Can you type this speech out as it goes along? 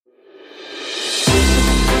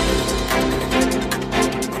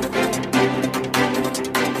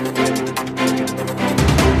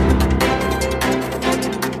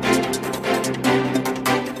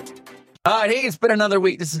been another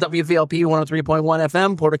week. This is WVLP 103.1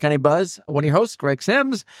 FM, Porter County Buzz. One of your hosts, Greg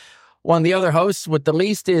Sims. One of the other hosts with the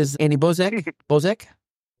least is Andy Bozek. Bozek?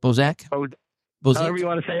 However you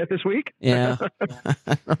want to say it this week. Yeah.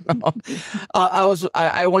 I don't know.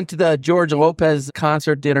 I went to the George Lopez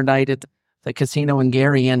concert dinner night at the casino in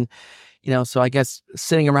Gary, and so I guess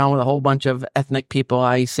sitting around with a whole bunch of ethnic people,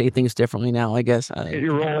 I say things differently now, I guess.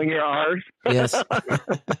 You're rolling your R's. Yes.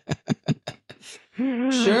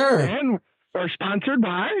 Sure. And we're sponsored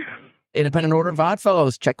by Independent Order of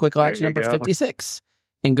Oddfellows. Check quick action number 56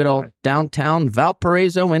 in good old downtown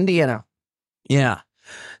Valparaiso, Indiana. Yeah.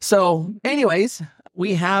 So anyways,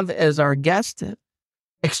 we have as our guest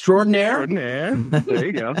extraordinaire. There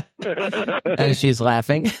you go. And she's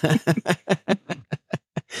laughing.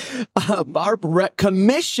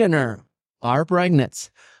 Commissioner Barb Regnitz.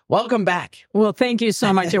 Welcome back. Well, thank you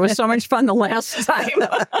so much. It was so much fun the last time.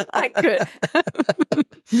 I could.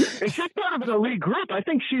 She's part of an elite group. I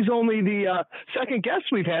think she's only the second guest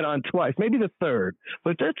we've had on twice, maybe the third.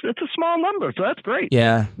 But it's a small number, so that's great.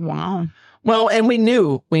 Yeah. Wow. Well, and we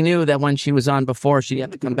knew that when she was on before, she'd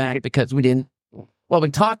have to come back because we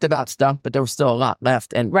talked about stuff, but there was still a lot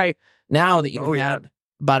left. And right now that you've had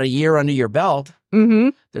about a year under your belt,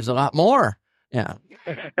 there's a lot more. Yeah.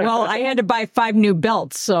 Well, I had to buy 5 new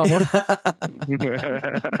belts, so.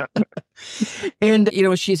 And,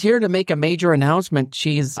 she's here to make a major announcment.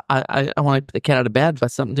 I want to put the cat out of bed,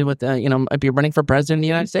 but something to do with, might be running for president of the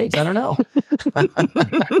United States. I don't know.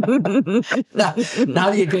 now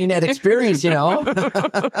that you gain that experience,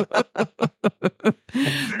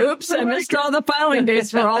 Oops, I missed all the filing dates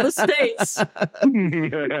for all the states.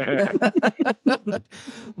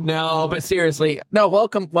 No, but seriously,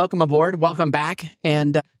 welcome aboard. Welcome back.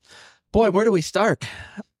 And boy, where do we start?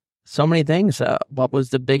 So many things. What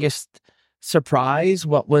was the biggest surprise?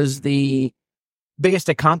 What was the biggest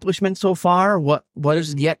accomplishment so far? What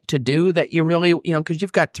is yet to do that you really, because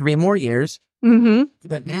you've got 3 more years. Mm-hmm.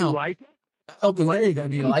 But now, you like it? Oh, there you go.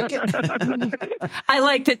 Do you like it? I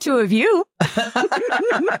like the 2 of you.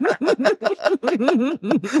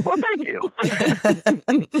 Well, thank you.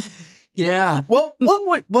 Yeah. Well,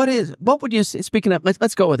 what would you say, speaking of,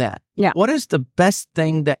 let's go with that. Yeah. What is the best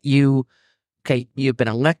thing that you've been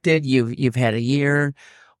elected, you've had a year.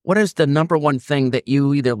 What is the number one thing that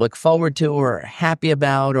you either look forward to or are happy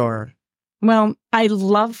about or? Well, I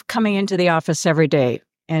love coming into the office every day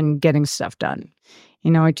and getting stuff done.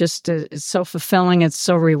 It just it's so fulfilling. It's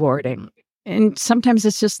so rewarding. And sometimes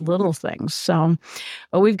it's just little things. So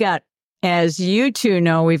we've got, as you two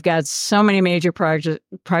know, we've got so many major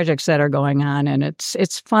projects that are going on. And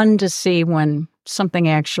it's fun to see when something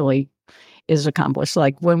actually is accomplished.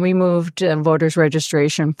 Like when we moved voters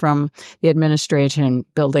registration from the administration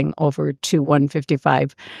building over to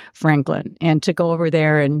 155 Franklin, and to go over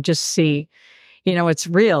there and just see, it's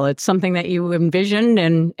real. It's something that you envisioned,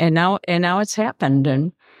 and now it's happened.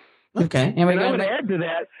 And okay. And I would add to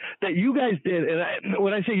that you guys did, and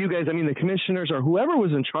when I say you guys, I mean the commissioners or whoever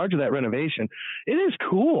was in charge of that renovation. It is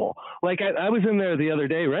cool. Like I was in there the other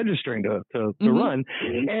day registering to run,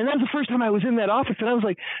 and that was the first time I was in that office, and I was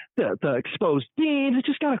like, the exposed beams. It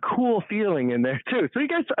just got a cool feeling in there too. So you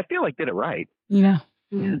guys, I feel like, did it right. Yeah.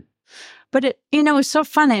 But it was so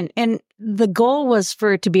fun. And the goal was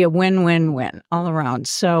for it to be a win-win-win all around.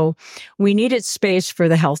 So we needed space for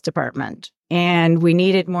the health department, and we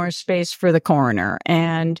needed more space for the coroner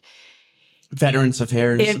and Veterans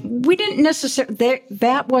Affairs. We didn't necessarily,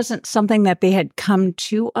 that wasn't something that they had come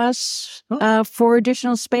to us for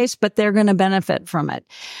additional space, but they're going to benefit from it.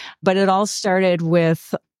 But it all started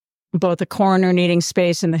with both the coroner needing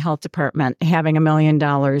space and the health department having $1 million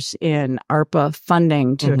in ARPA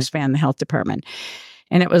funding to expand the health department.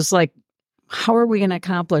 And it was like, how are we going to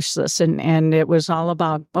accomplish this? And it was all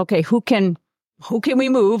about, okay, who can we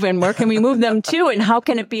move and where can we move them to? And how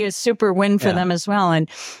can it be a super win for them as well? And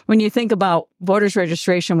when you think about voters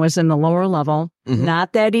registration was in the lower level,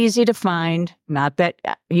 not that easy to find, not that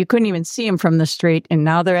you couldn't even see them from the street. And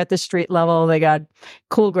now they're at the street level. They got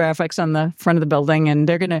cool graphics on the front of the building, and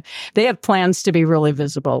they have plans to be really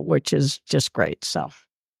visible, which is just great. So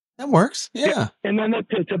that works. Yeah. And then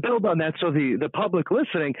to build on that, so the public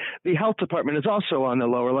listening, the health department is also on the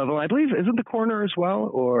lower level. I believe, isn't the coroner as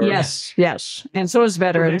well? Or Yes. And so is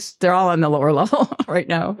veterans. They're all on the lower level right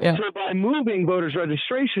now. Yeah. So by moving voters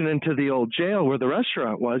registration into the old jail where the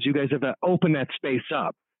restaurant was, you guys have to open that space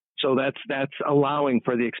up. So that's allowing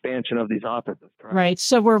for the expansion of these offices. Correct? Right.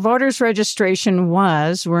 So where voters registration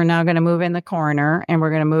was, we're now going to move in the coroner, and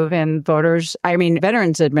we're going to move in Veterans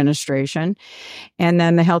Administration. And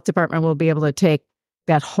then the health department will be able to take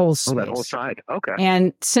that whole space. Oh, that whole side. Okay.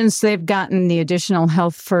 And since they've gotten the additional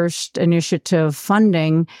Health First initiative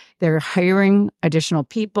funding, they're hiring additional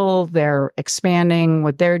people. They're expanding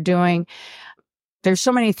what they're doing. There's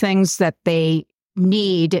so many things that they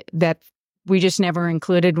need that we just never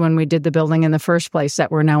included when we did the building in the first place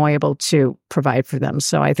that we're now able to provide for them.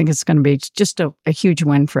 So I think it's going to be just a huge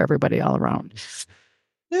win for everybody all around.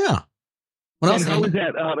 Yeah. What else? And how is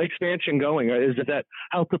that expansion going? Is it that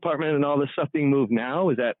health department and all this stuff being moved now?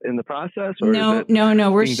 Is that in the process? Or No.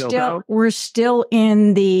 We're still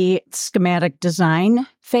in the schematic design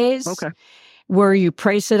phase. Okay. Where you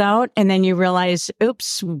price it out and then you realize,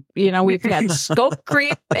 oops, we've got scope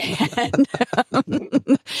creep. And,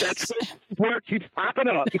 that's where it keeps popping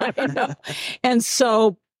up. And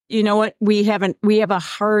so, you know what? We have a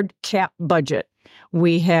hard cap budget.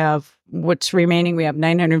 We have what's remaining. We have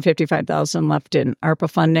 $955,000 left in ARPA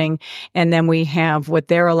funding. And then we have what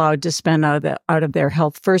they're allowed to spend out of their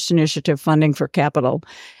Health First initiative funding for capital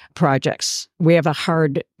projects. We have a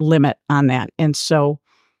hard limit on that. And so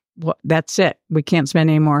that's it. We can't spend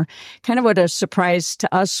any more. Kind of what a surprise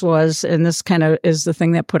to us was, and this kind of is the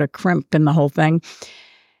thing that put a crimp in the whole thing.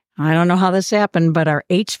 I don't know how this happened, but our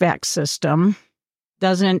HVAC system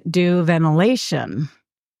doesn't do ventilation.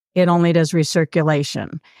 It only does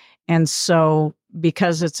recirculation. And so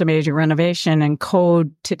because it's a major renovation and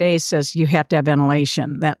code today says you have to have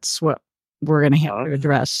ventilation, that's what we're going to have to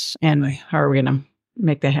address. And how are we going to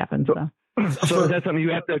make that happen? So is that something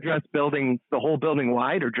you have to address the whole building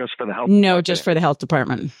wide, or just for the health? No, just for the health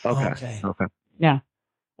department. Okay. Yeah.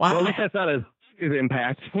 Wow. Well, at least that's not as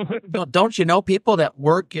impact. Don't you know people that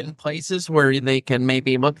work in places where they can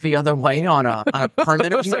maybe look the other way on a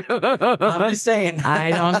permit or something? I'm just saying. I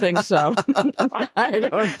don't think so. I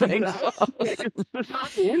don't think so.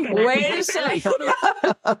 Wait a second.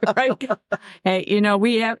 Right. Hey,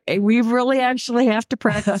 we really actually have to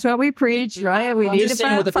practice what we preach, right? We need to see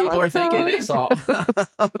what the people are thinking. It's all.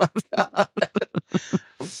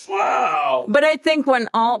 Wow. But I think when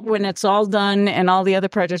it's all done and all the other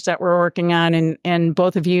projects that we're working on, and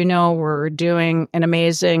both of you know we're doing an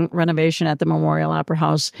amazing renovation at the Memorial Opera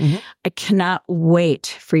House. Mm-hmm. I cannot wait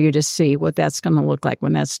for you to see what that's going to look like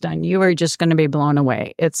when that's done. You are just going to be blown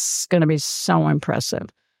away. It's going to be so impressive.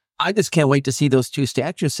 I just can't wait to see those two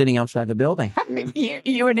statues sitting outside the building.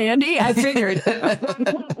 You and Andy? I figured.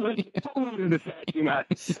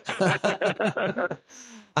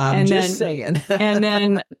 I'm just saying. And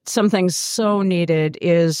then something so needed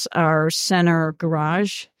is our center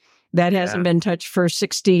garage. That hasn't been touched for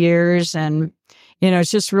 60 years. And, it's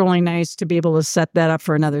just really nice to be able to set that up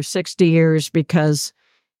for another 60 years because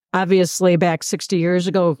obviously back 60 years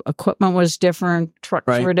ago, equipment was different,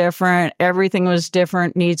 trucks were different, everything was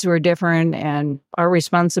different, needs were different, and our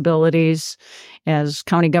responsibilities as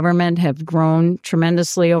county government have grown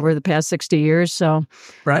tremendously over the past 60 years. So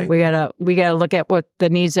we gotta look at what the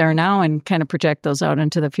needs are now and kind of project those out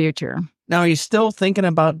into the future. Now, are you still thinking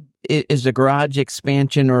about, is the garage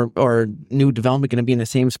expansion or new development going to be in the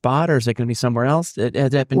same spot, or is it going to be somewhere else?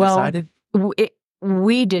 Has that been decided?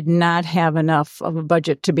 We did not have enough of a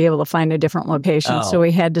budget to be able to find a different location. So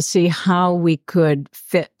we had to see how we could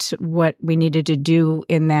fit what we needed to do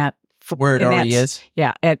in that. Where it already is?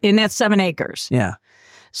 Yeah, in that 7 acres. Yeah.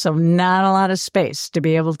 So not a lot of space to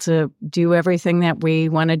be able to do everything that we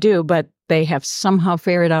want to do, but they have somehow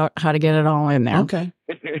figured out how to get it all in there. Okay.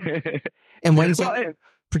 And when's it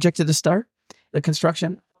projected to start, the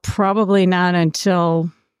construction? Probably not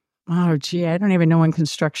until... I don't even know when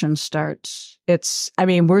construction starts.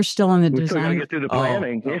 We're still in the design. Still gotta get through the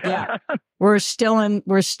planning. Yeah. We're still in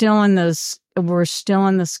the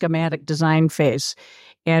schematic design phase.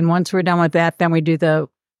 And once we're done with that, then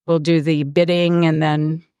we'll do the bidding, and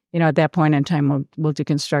then, at that point in time we'll do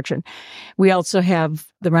construction. We also have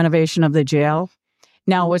the renovation of the jail.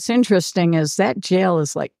 Now, what's interesting is that jail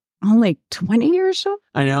is like only 20 years old.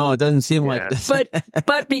 I know, it doesn't seem like this.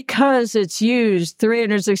 But because it's used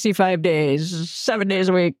 365 days, 7 days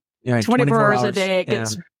a week, 24 hours a day, it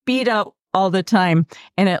gets beat up all the time,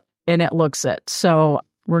 and it looks it. So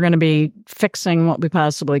we're going to be fixing what we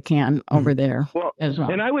possibly can over there as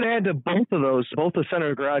well. And I would add to both of those, both the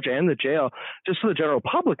center garage and the jail, just so the general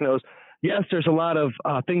public knows, yes, there's a lot of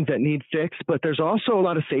things that need fixed, but there's also a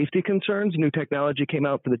lot of safety concerns. New technology came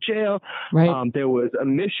out for the jail. Right. There was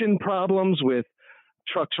emission problems with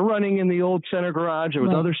trucks running in the old center garage. There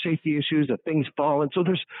was other safety issues of things falling. So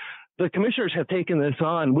the commissioners have taken this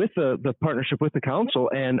on with the partnership with the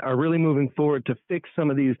council and are really moving forward to fix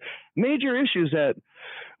some of these major issues that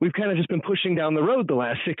we've kind of just been pushing down the road the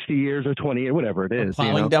last 60 years or 20 years, whatever it is.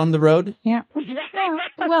 Plowing down the road? Yeah.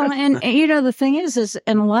 Well, and the thing is,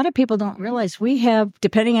 and a lot of people don't realize we have,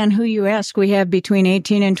 depending on who you ask, we have between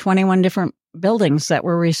 18 and 21 different buildings that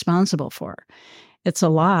we're responsible for. It's a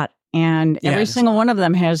lot. And every single one of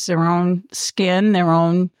them has their own skin, their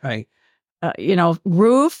own,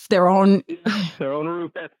 roof, their own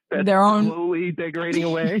roof. That's their own slowly degrading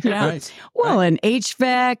away. Yeah. Right. Well, and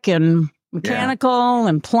HVAC and mechanical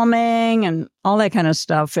and plumbing and all that kind of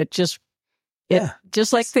stuff. Just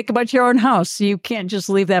like think about your own house. You can't just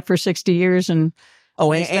leave that for 60 years and.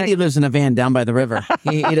 Oh, Andy lives in a van down by the river.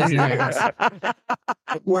 He doesn't know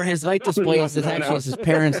where his light display is actually his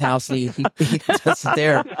parents' house. He does it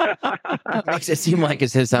there. Makes it seem like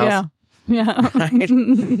it's his house. Yeah. Right?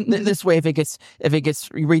 This way, if it gets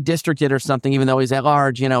redistricted or something, even though he's at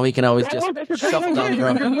large, he can always just shuffle down the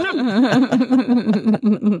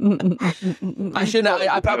road.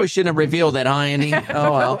 I probably shouldn't have revealed that, Andy.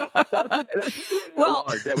 Oh well. Well,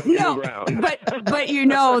 no, but you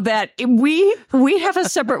know that we have a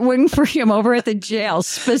separate wing for him over at the jail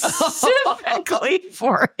specifically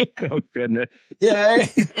for him. Oh goodness. Yeah.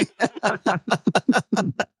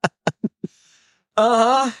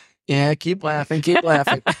 Yeah, keep laughing.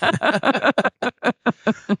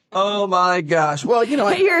 Oh my gosh. Well,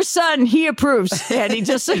 hey, your son, he approves, Andy,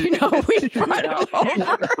 just so you know, we brought him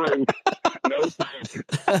over.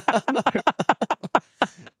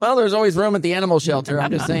 Well, there's always room at the animal shelter.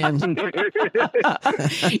 I'm just saying.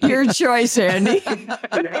 Your choice, Andy.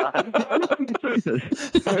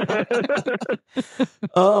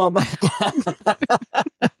 Oh my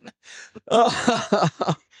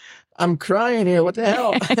God. I'm crying here. What the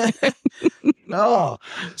hell? Oh,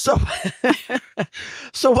 so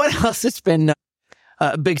what else has been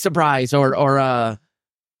a big surprise or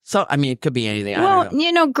so? I mean, it could be anything. Well, I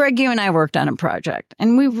don't know. Greg, you and I worked on a project,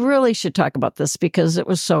 and we really should talk about this because it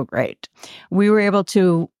was so great. We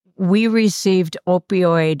received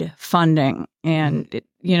opioid funding, and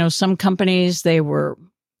some companies they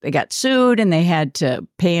got sued and they had to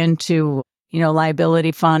pay into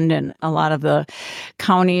liability fund, and a lot of the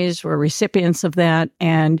counties were recipients of that.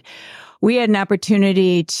 And we had an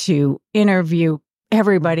opportunity to interview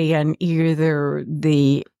everybody on either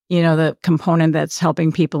the component that's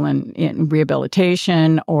helping people in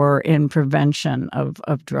rehabilitation or in prevention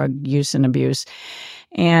of drug use and abuse.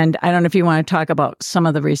 And I don't know if you want to talk about some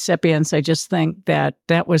of the recipients. I just think that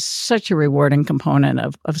was such a rewarding component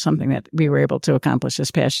of something that we were able to accomplish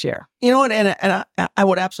this past year. You know what? And I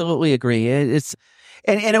would absolutely agree. It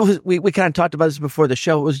was, we kind of talked about this before the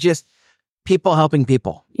show. It was just people helping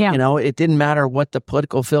people. Yeah. It didn't matter what the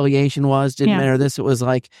political affiliation was. Didn't matter this. It was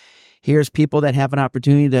like, here's people that have an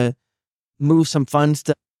opportunity to move some funds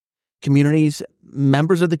to communities,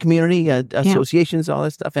 members of the community, associations, all that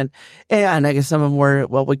stuff. And I guess some of them were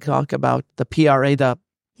what we talk about the PRA, the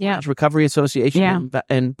Recovery Association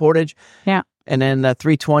in Portage. Yeah. And then the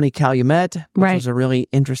 320 Calumet, which was a really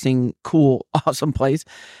interesting, cool, awesome place.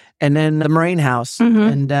 And then the Moraine House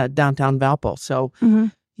in downtown Valpo. So,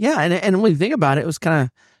 and when you think about it, it was kind of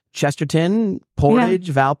Chesterton, Portage,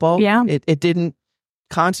 Valpo. Yeah. It didn't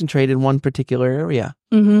concentrate in one particular area.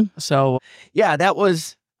 So, that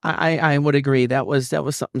was... I would agree. That was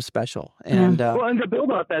something special. And and to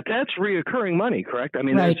build up that's reoccurring money, correct? I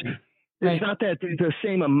mean, it's not that the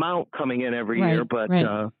same amount coming in every year, but we've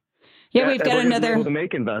got another able to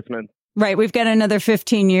make investment. Right, we've got another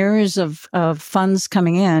 15 years of funds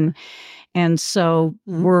coming in, and so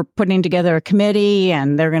we're putting together a committee,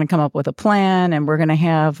 and they're going to come up with a plan, and we're going to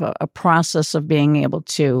have a process of being able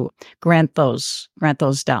to grant those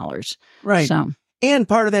dollars. Right. So. And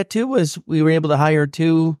part of that, too, was we were able to hire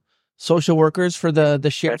 2 social workers for the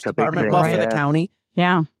sheriff's department, for the county.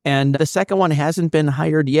 Yeah. And the second one hasn't been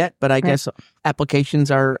hired yet, but I guess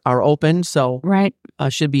applications are open. So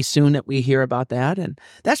should be soon that we hear about that. And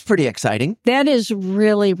that's pretty exciting. That is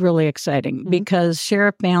really, really exciting because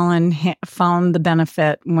Sheriff Allen found the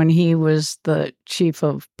benefit when he was the chief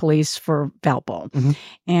of police for Valpo.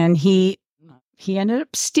 And he ended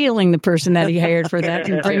up stealing the person that he hired for that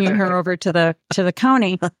and bringing her over to the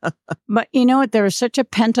county. But you know what? There was such a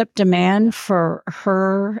pent up demand for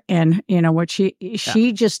her, and what she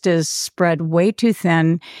just is spread way too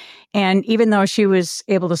thin. And even though she was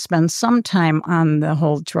able to spend some time on the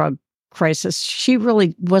whole drug crisis, she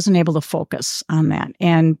really wasn't able to focus on that.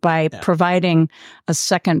 And by providing a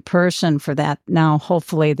second person for that, now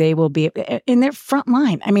hopefully they will be in their front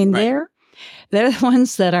line. I mean, they're the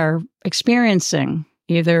ones that are experiencing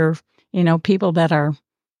either, people that are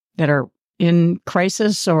in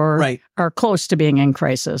crisis or are close to being in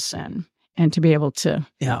crisis and to be able to.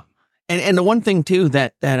 Yeah. And the one thing too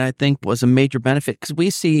that I think was a major benefit, because we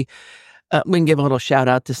see We can give a little shout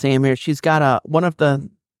out to Sam here. She's got one of the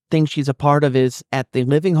things she's a part of is at the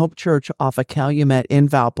Living Hope Church off of Calumet in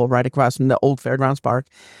Valpo, right across from the old Fairgrounds Park.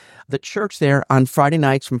 The church there on Friday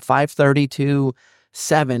nights from 5:30 to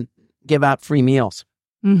 7 give out free meals.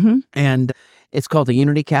 Mm-hmm. And it's called the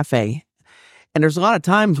Unity Cafe. And there's a lot of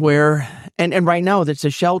times where, and right now it's a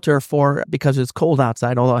shelter because it's cold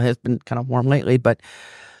outside, although it has been kind of warm lately. But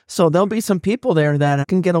so there'll be some people there that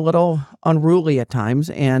can get a little unruly at times.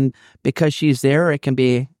 And because she's there, it can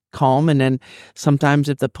be calm. And then sometimes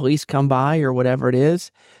if the police come by or whatever it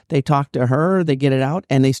is, they talk to her, they get it out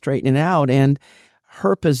and they straighten it out. And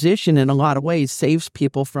her position in a lot of ways saves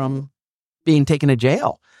people from being taken to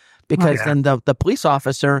jail. Because then the police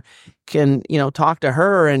officer can, talk to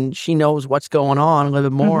her and she knows what's going on a little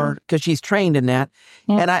bit more because she's trained in that.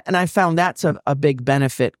 Yeah. And I found that's a big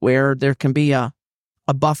benefit where there can be a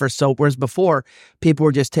buffer. So whereas before people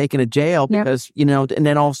were just taken to jail because, and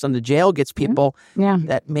then all of a sudden the jail gets people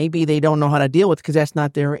that maybe they don't know how to deal with because that's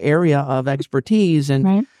not their area of expertise.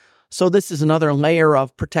 And so this is another layer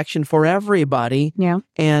of protection for everybody. Yeah.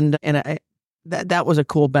 And that was a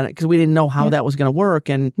cool benefit because we didn't know how that was going to work.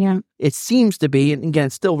 And it seems to be, and again,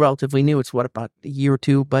 it's still relatively new. It's about a year or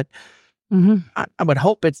two, but I would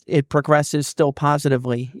hope it progresses still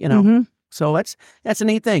positively, So that's a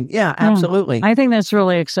neat thing. Yeah, absolutely. I think that's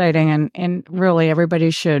really exciting. And really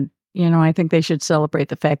everybody should, I think they should celebrate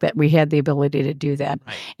the fact that we had the ability to do that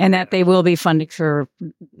and that they will be funded for,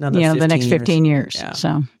 the next 15 years. Yeah.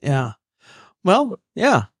 So, yeah. Well,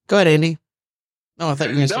 yeah. Go ahead, Andy. Oh, I thought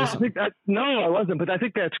you were going to say something. No, I wasn't, but I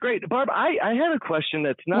think that's great. Barb, I had a question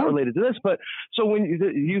that's not related to this, but so when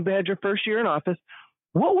you've had your first year in office,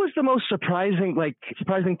 what was the most surprising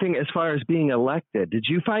thing as far as being elected? Did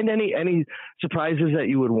you find any surprises that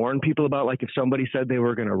you would warn people about, like if somebody said they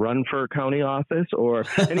were going to run for county office, or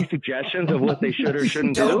any suggestions of what they should or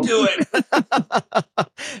shouldn't do? Don't do it.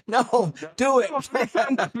 No, do it.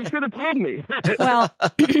 You should have told me. Well,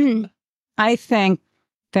 I think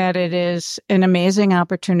that it is an amazing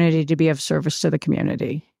opportunity to be of service to the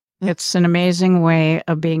community. It's an amazing way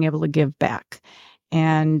of being able to give back.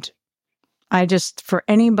 And for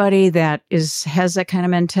anybody that has that kind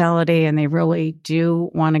of mentality and they really do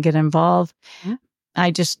want to get involved,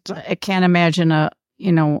 I can't imagine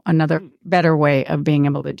another better way of being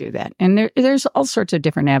able to do that. And there's all sorts of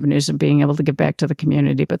different avenues of being able to give back to the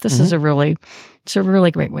community, but this is a really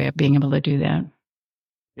great way of being able to do that.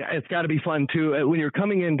 Yeah, it's got to be fun too. When you're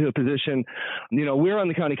coming into a position, we're on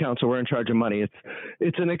the county council, we're in charge of money.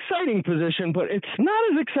 It's an exciting position, but it's not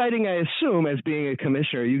as exciting, I assume, as being a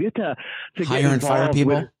commissioner. You get to hire and fire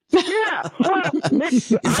people. Yeah,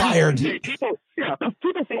 fired. People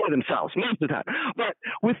fire themselves most of the time. But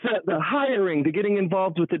with the hiring, to getting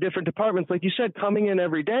involved with the different departments, like you said, coming in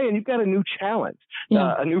every day, and you've got a new challenge,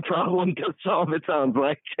 a new problem to solve. It sounds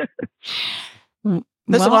like.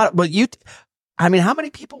 There's a lot. How many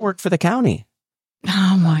people work for the county?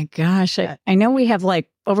 Oh my gosh. I know we have like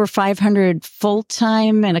over 500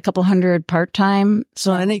 full-time and a couple hundred part-time.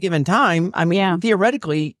 So at any given time,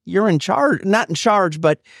 theoretically, you're in charge, not in charge,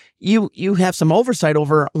 but you have some oversight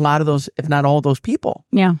over a lot of those, if not all those people.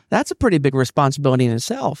 Yeah. That's a pretty big responsibility in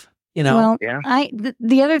itself, Well,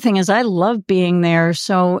 the other thing is I love being there.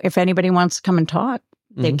 So if anybody wants to come and talk,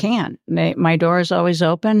 they can. My door is always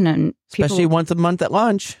open, and especially once a month at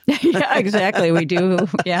lunch. Yeah, exactly. We do.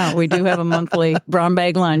 Yeah, we do have a monthly brown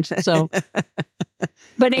bag lunch. So,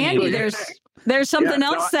 but Andy, there's something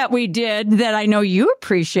else that we did that I know you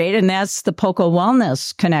appreciate, and that's the POCO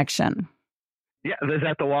Wellness Connection. Yeah, is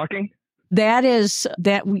that the walking? That is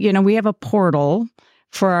that. We have a portal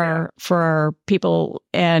for our people,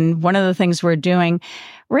 and one of the things we're doing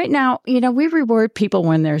right now, we reward people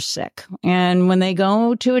when they're sick, and when they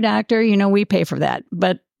go to a doctor, we pay for that,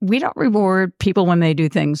 but we don't reward people when they do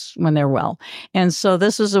things when they're well. And so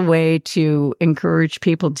this is a way to encourage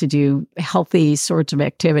people to do healthy sorts of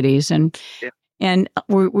activities, and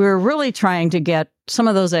we're really trying to get some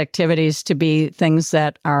of those activities to be things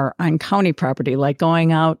that are on county property, like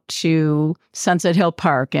going out to Sunset Hill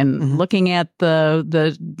Park and looking at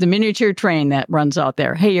the miniature train that runs out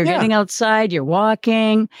there. Hey, you're getting outside, you're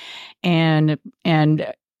walking, and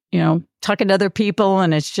talking to other people,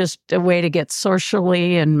 and it's just a way to get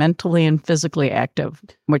socially and mentally and physically active,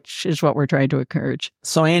 which is what we're trying to encourage.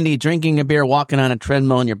 So, Andy, drinking a beer, walking on a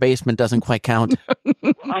treadmill in your basement doesn't quite count.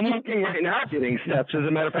 I'm walking right now, getting steps. As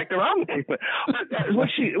a matter of fact, around the basement. But what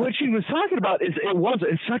she was talking about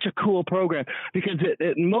it's such a cool program because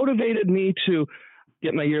it motivated me to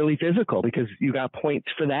get my yearly physical because you got points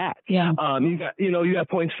for that. Yeah. You got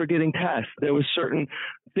points for getting tests. There was certain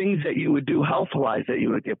things that you would do health-wise that you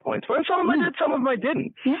would get points for. And some of them I did, some of them I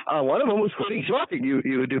didn't. Yeah. One of them was quitting smoking.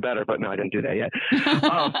 You would do better, but no, I didn't do that yet.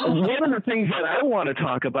 One of the things that I want to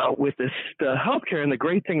talk about with the healthcare, and the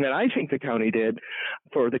great thing that I think the county did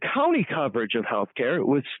for the county coverage of healthcare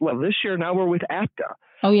was, this year now we're with APTA.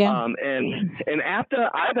 Oh, yeah. And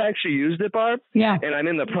APTA, I've actually used it, Barb. Yeah. And I'm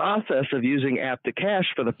in the process of using APTA Cash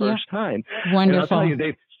for the first time. Wonderful. And I'll tell you,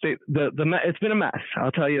 it's been a mess.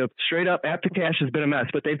 I'll tell you straight up, APTA Cash has been a mess,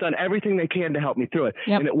 but they've done everything they can to help me through it.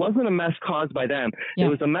 Yep. And it wasn't a mess caused by them. Yep. It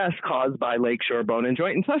was a mess caused by Lakeshore Bone and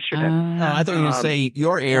Joint in Chesterton. I thought you were going to say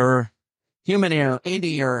your error, human error,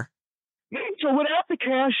 Andy error. So what APTA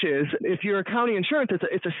Cash is, if you're a county insurance,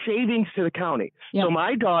 it's a savings to the county. Yep. So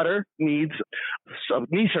my daughter needs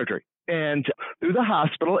knee surgery, and through the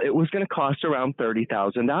hospital, it was going to cost around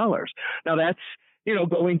 $30,000. Now that's,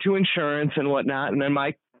 going to insurance and whatnot, and then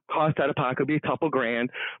my cost out of pocket would be a couple grand,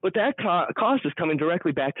 but that cost is coming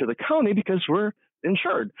directly back to the county because we're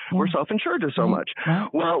insured. Yeah. We're self-insured to so much.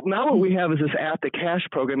 Wow. Well, now what we have is this APTA Cash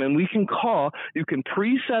program, and we can you can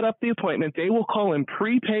pre-set up the appointment. They will call and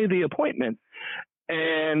prepay the appointment,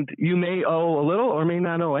 and you may owe a little or may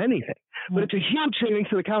not owe anything. But it's a huge savings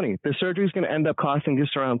to the county. The surgery is going to end up costing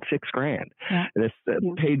just around $6,000, and it's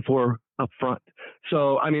paid for up front.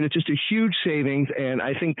 So, it's just a huge savings, and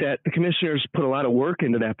I think that the commissioners put a lot of work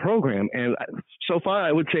into that program, and so far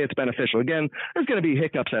I would say it's beneficial. Again, there's going to be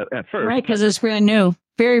hiccups at first. Right, because it's brand new.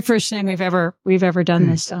 Very first time we've ever done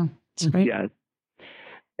this, so it's great. Yeah.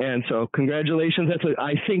 And so congratulations. That's,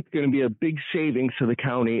 I think, going to be a big savings to the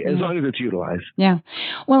county as long as it's utilized. Yeah.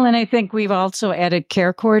 Well, and I think we've also added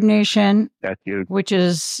care coordination. That's huge. Which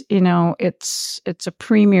is, it's a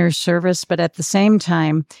premier service, but at the same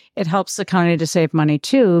time, it helps the county to save money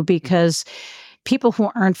too, because people who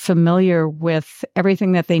aren't familiar with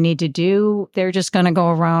everything that they need to do, they're just going to go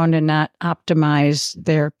around and not optimize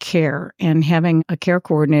their care. And having a care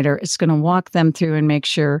coordinator is going to walk them through and make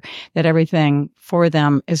sure that everything for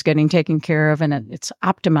them is getting taken care of and it's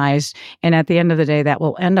optimized. And at the end of the day, that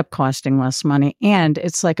will end up costing less money. And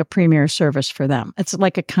it's like a premier service for them. It's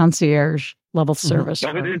like a concierge level service.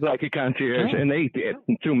 It is like a concierge. And they,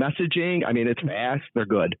 through messaging, it's fast. They're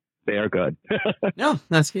good. They are good. No,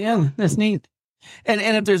 that's neat. And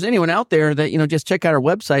if there's anyone out there that, just check out our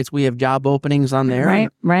websites, we have job openings on there.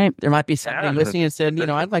 Right. There might be somebody listening and said,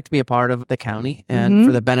 I'd like to be a part of the county and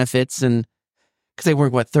for the benefits, and because they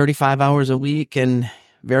work, 35 hours a week and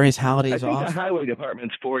various holidays off. The highway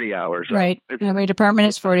department's 40 hours. Right. The highway department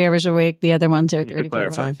is 40 hours a week. The other ones are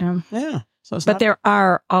 35. Yeah. So but there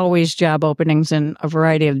are always job openings in a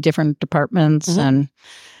variety of different departments. And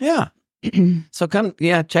so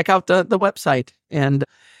check out the website. And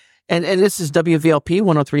this is WVLP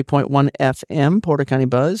 103.1 FM, Porter County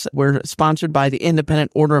Buzz. We're sponsored by the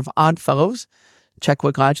Independent Order of Odd Fellows,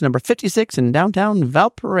 Checkwick Lodge number 56 in downtown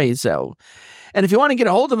Valparaiso. And if you want to get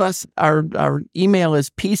a hold of us, our email is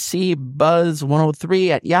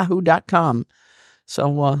pcbuzz103@yahoo.com.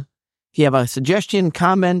 So if you have a suggestion,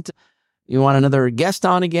 comment, you want another guest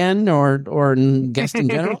on again or guest in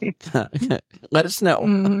general, let us know.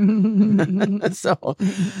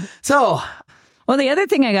 So. Well, the other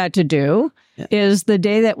thing I got to do is the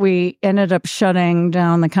day that we ended up shutting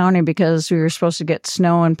down the county because we were supposed to get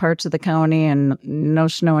snow in parts of the county and no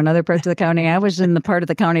snow in other parts of the county. I was in the part of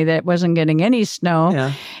the county that wasn't getting any snow.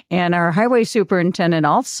 Yeah. And our highway superintendent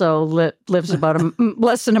also lives about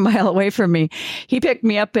less than a mile away from me. He picked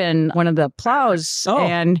me up in one of the plows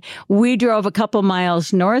and we drove a couple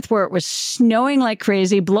miles north where it was snowing like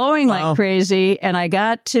crazy, blowing like crazy. And I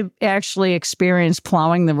got to actually experience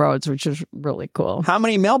plowing the roads, which was really cool. How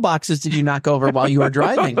many mailboxes did you knock over while you were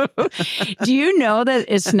driving? Do you know that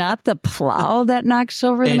it's not the plow that knocks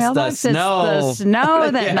over the mailbox? It's the snow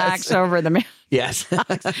that knocks over the mailbox. Yes.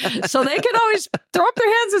 So they can always throw up their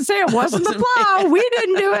hands and say it wasn't the plow. We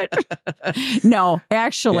didn't do it. No,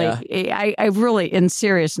 actually, I really, in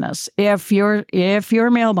seriousness, if your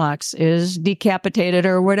mailbox is decapitated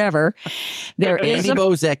or whatever, there is Andy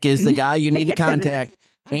Bozek is the guy you need to contact.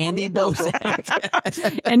 Andy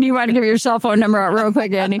Bozek. And you want to give your cell phone number out real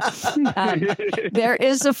quick, Andy. There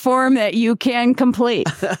is a form that you can complete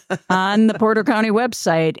on the Porter County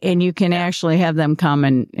website, and you can actually have them come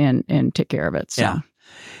and take care of it. So.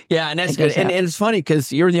 Yeah, and that's good. And it's funny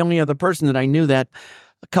because you're the only other person that I knew that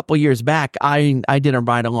a couple of years back, I did a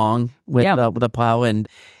ride along with a plow, and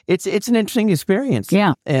it's an interesting experience.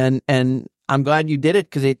 Yeah. And I'm glad you did it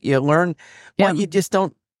because you learn what you just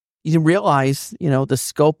don't. You realize, the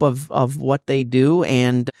scope of what they do,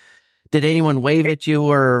 and Did anyone wave at you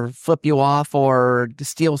or flip you off or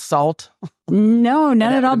steal salt? No,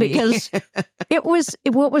 not at all, because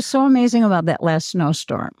what was so amazing about that last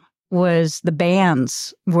snowstorm was the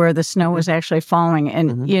bands where the snow was actually falling.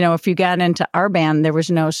 And, if you got into our band, there was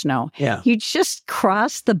no snow. Yeah. You just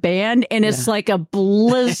cross the band and it's like a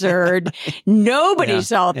blizzard.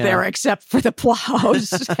 Nobody's out there except for the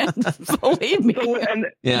plows. And believe me. And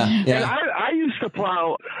I used to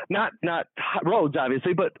plow, not roads,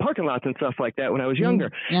 obviously, but parking lots and stuff like that when I was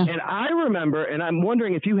younger. Yeah. And I remember, and I'm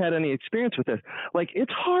wondering if you had any experience with this, like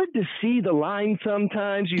it's hard to see the line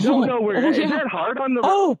sometimes. You don't know where, is that hard on the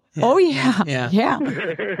road? Oh, yeah. Yeah.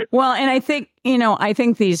 Well, and I think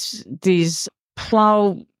these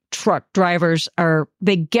plow truck drivers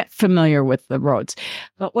they get familiar with the roads.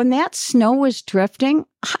 But when that snow was drifting,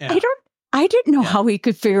 I didn't know how he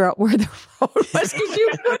could figure out where the road was.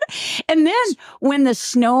 And then when the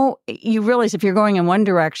snow, you realize if you're going in one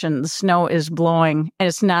direction, the snow is blowing and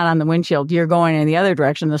it's not on the windshield. You're going in the other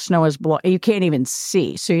direction, the snow is blowing. You can't even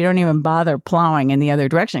see. So you don't even bother plowing in the other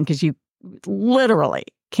direction because you literally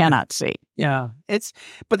cannot see. Yeah,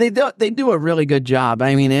 but they do a really good job.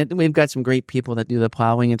 I mean, we've got some great people that do the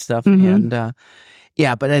plowing and stuff, and but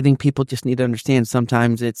I think people just need to understand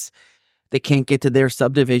sometimes they can't get to their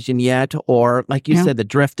subdivision yet, or like you said, the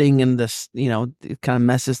drifting and this, it kind of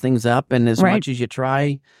messes things up. And as much as you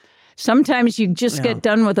try, sometimes you just get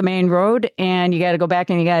done with the main road and you got to go back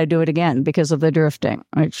and you got to do it again because of the drifting.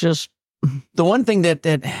 It's just the one thing that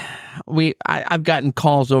I've gotten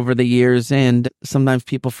calls over the years, and sometimes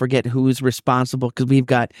people forget who's responsible, because we've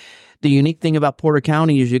got the unique thing about Porter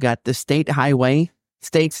County is you got the state highway,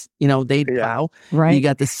 states, they plow. Right. You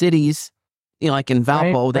got the cities, like in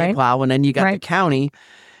Valpo, they plow, and then you got the county.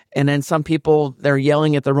 And then some people, they're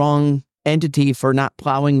yelling at the wrong entity for not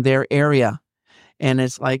plowing their area. And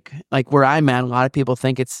it's like where I'm at, a lot of people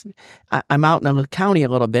think I'm out in the county a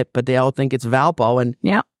little bit, but they all think it's Valpo.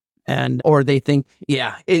 And or they think,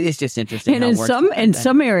 it's just interesting. And in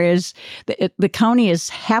some areas, the county is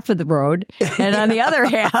half of the road, and on the other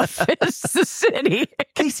half is the city.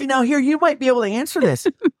 Casey, now here you might be able to answer this.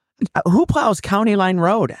 Who plows County Line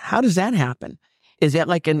Road? How does that happen? Is that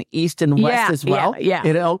like an east and west as well? Yeah.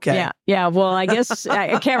 Okay. Yeah. Well, I guess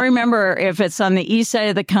I can't remember if it's on the east side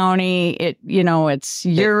of the county. It's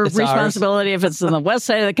your responsibility. Ours. If it's on the west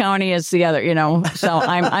side of the county, it's the other. So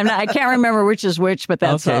I can't remember which is which, but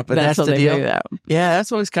that's okay. But that's how the they deal. do that. Yeah,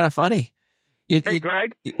 that's always kind of funny. Hey,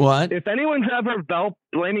 Greg. What? If anyone's ever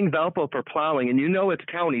blaming Valpo for plowing and it's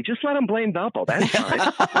county, just let them blame Valpo. That's fine.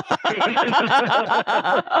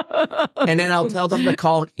 And then I'll tell them to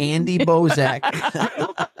call Andy Bozak.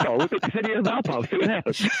 Look at the city of Valpo. See what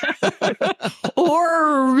happens.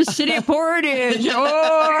 Or city of Portage.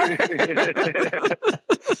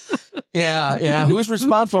 Yeah. Who's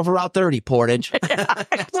responsible for Route 30? Portage. You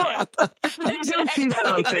don't see that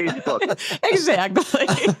on Facebook. Exactly.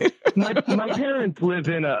 My parents live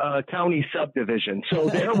in a county subdivision, so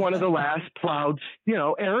they're one of the last plowed,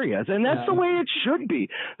 areas, and that's the way it should be.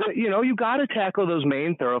 You got to tackle those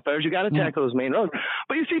main thoroughfares, you got to tackle those main roads.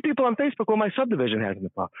 But you see people on Facebook, well, my subdivision hasn't been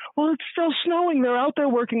plowed. Well, it's still snowing. They're out there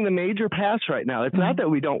working the major paths right now. It's not that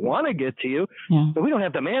we don't want to get to you, but we don't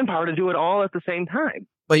have the manpower to do it all at the same time.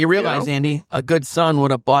 But you realize, Andy, a good son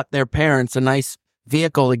would have bought their parents a nice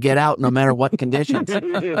vehicle to get out no matter what conditions.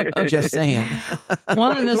 I'm just saying.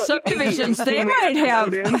 Well, in the subdivisions, they might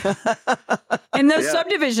have. In those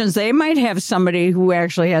subdivisions, they might have somebody who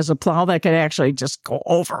actually has a plow that could actually just go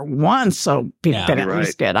over once, so people can at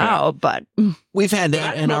least get out. But we've had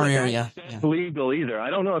that in our area. That's legal either. I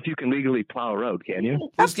don't know if you can legally plow a road. Can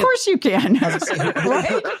you? Of course you can.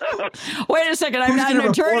 Right? Wait a second. I'm not an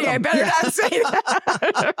attorney. I better not say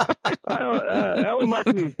that. That one must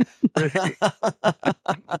be.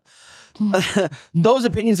 Those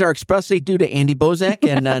opinions are expressly due to Andy Bozak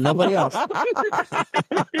and nobody else.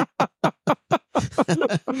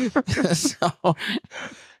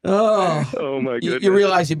 Oh my goodness! You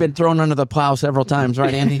realize you've been thrown under the plow several times,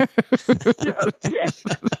 right, Andy? Yes.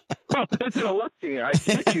 Well, that's an election. I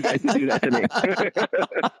expect you guys to do that to me.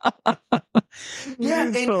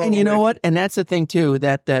 And you know what? And that's the thing too.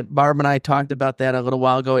 That Barb and I talked about that a little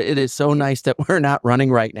while ago. It is so nice that we're not running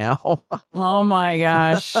right now. Oh my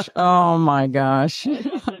gosh! Oh my gosh!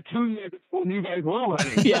 2 years when you guys were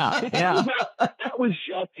running. Yeah. That was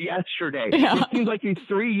just yesterday. Yeah. It seems like these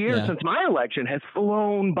 3 years since my election has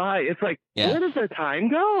flown by. It's like, where does the time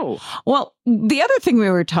go? Well, the other thing we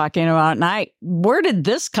were talking about, and where did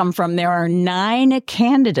this come from? There are 9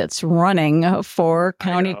 candidates running for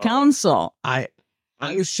county council. I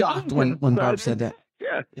was shocked when Barb said that. Yeah,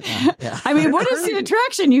 Yeah. I mean, what is the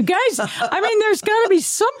attraction, you guys? I mean, there's got to be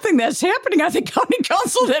something that's happening at the county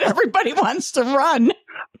council that everybody wants to run.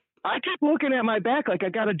 I kept looking at my back like I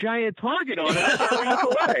got a giant target on it. I walk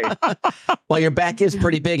away. Well, your back is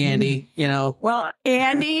pretty big, Andy, you know. Well,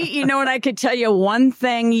 Andy, you know what? I could tell you one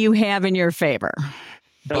thing you have in your favor.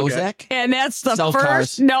 Bozak? And that's the Self first.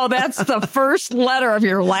 cars. No, that's the first letter of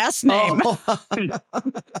your last name. That's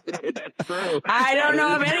true. I don't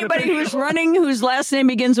know of anybody who's running whose last name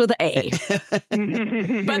begins with A.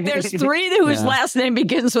 But there's 3 whose last name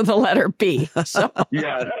begins with the letter B. So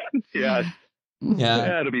Yeah.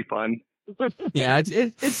 It'll be fun. Yeah,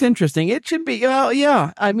 it's interesting. It should be. Well,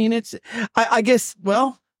 yeah. I mean, I guess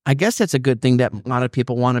that's a good thing that a lot of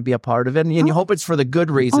people want to be a part of it, and you hope it's for the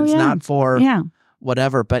good reasons, not for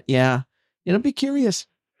whatever. But be curious.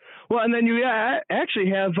 Well, and then you actually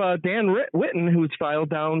have Dan Witten, who's filed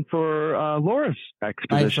down for Laura's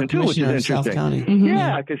expedition too, which is interesting. South County. Mm-hmm.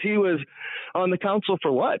 Yeah, because he was on the council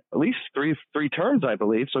for at least three terms, I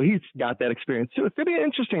believe. So he's got that experience too. It's gonna be an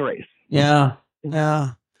interesting race. Yeah.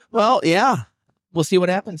 Well, yeah. We'll see what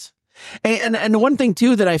happens. And one thing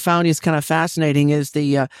too that I found is kind of fascinating is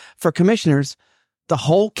for commissioners, the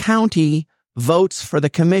whole county votes for the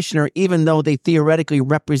commissioner, even though they theoretically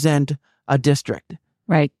represent a district.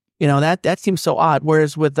 Right. That seems so odd.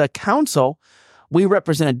 Whereas with the council, we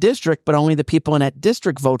represent a district, but only the people in that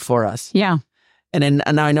district vote for us. Yeah. And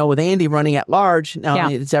now I know with Andy running at large, now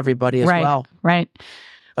it's everybody as well. Right.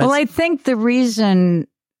 But I think the reason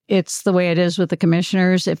it's the way it is with the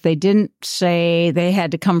commissioners, if they didn't say they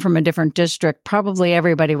had to come from a different district, probably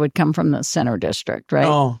everybody would come from the center district, right?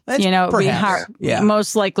 Oh, that's it'd be hard. Yeah.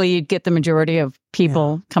 Most likely you'd get the majority of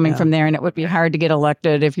people coming from there, and it would be hard to get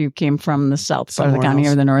elected if you came from the south part of the county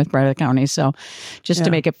or the north part of the county. So just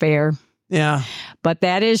to make it fair. Yeah. But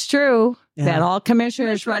that is true that all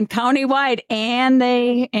commissioners run countywide, and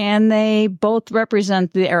they both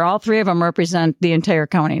represent all 3 of them represent the entire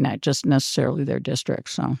county, not just necessarily their district.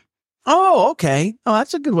 So. Oh, okay. Oh,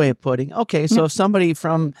 that's a good way of putting. Okay, so if somebody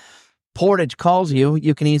from Portage calls you,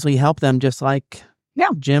 you can easily help them, just like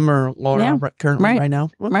Jim or Laura currently right now.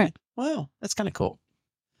 Okay. Right. Wow, that's kind of cool.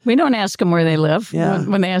 We don't ask them where they live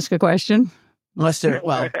when they ask a question. Unless you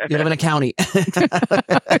live in a county.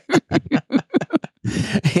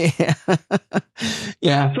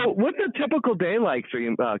 Yeah. So what's a typical day like for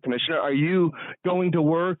you, Commissioner? Are you going to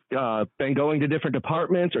work, then going to different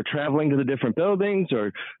departments, or traveling to the different buildings,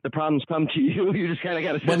 or the problems come to you? You just kind of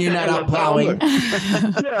got to... When you're not out plowing.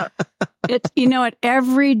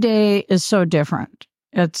 Every day is so different.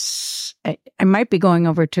 I might be going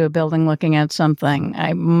over to a building looking at something.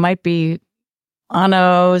 I might be on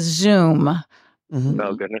a Zoom. Mm-hmm.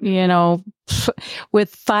 Oh, goodness.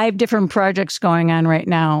 With 5 different projects going on right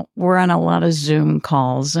now, we're on a lot of Zoom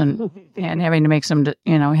calls and having to make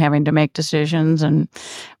having to make decisions and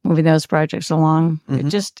moving those projects along.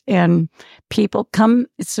 Mm-hmm. And people come,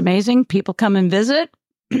 it's amazing. People come and visit.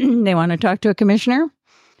 They want to talk to a commissioner.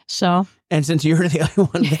 So. And since you're the only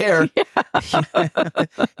one there,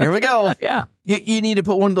 here we go. Yeah. You need to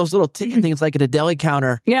put one of those little ticket things like at a deli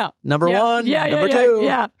counter. Yeah. Number 1, number 2.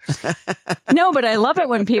 Yeah. No, but I love it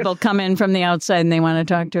when people come in from the outside and they want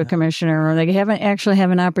to talk to a commissioner, or they actually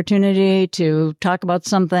have an opportunity to talk about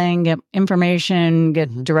something, get information,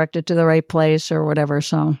 get directed to the right place or whatever.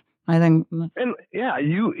 So I think. And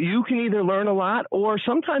you can either learn a lot, or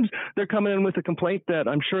sometimes they're coming in with a complaint that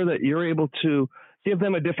I'm sure that you're able to give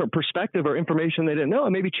them a different perspective or information they didn't know,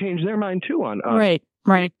 and maybe change their mind too on us.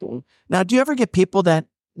 Right. Now, do you ever get people that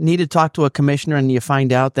need to talk to a commissioner and you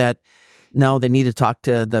find out that, no, they need to talk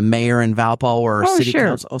to the mayor in Valpo or city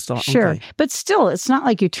council? Oh, sure. Okay. But still, it's not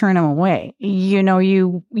like you turn them away. You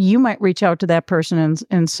might reach out to that person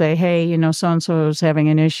and say, hey, so-and-so is having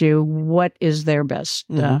an issue. What is their best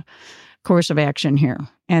course of action here?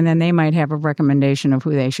 And then they might have a recommendation of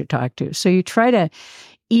who they should talk to. So you try to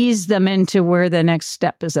ease them into where the next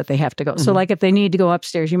step is that they have to go. Mm-hmm. So like if they need to go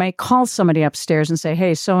upstairs, you might call somebody upstairs and say,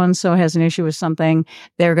 hey, so-and-so has an issue with something.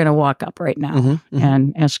 They're going to walk up right now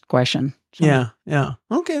and ask a question. So. Yeah.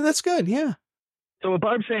 Okay, that's good. Yeah. So what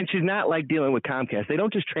Barb's saying, she's not like dealing with Comcast. They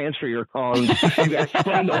don't just transfer your call and you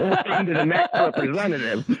explain the whole thing to the next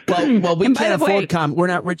representative. Well, we can't afford We're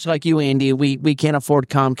not rich like you, Andy. We can't afford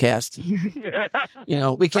Comcast.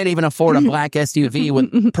 We can't even afford a black SUV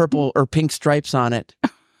with purple or pink stripes on it.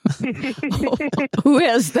 Who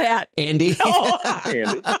has that? Andy.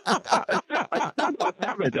 Andy.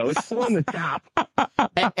 It's on the top.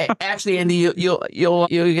 Actually, Andy, you'll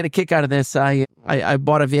get a kick out of this. I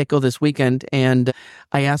bought a vehicle this weekend, and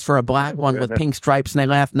I asked for a black one with pink stripes, and they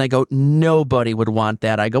laughed, and they go, nobody would want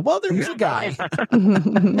that. I go, well, there's a guy. I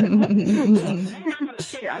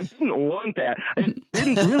didn't want that. It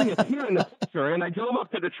didn't really appear in the picture. And I drove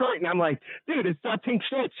up to Detroit, and I'm like, dude, it's got pink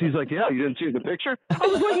stripes. He's like, yeah, you didn't see the picture? I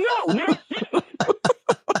was like, no.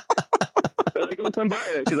 I go come by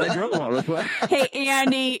it because I drove all this way. Hey,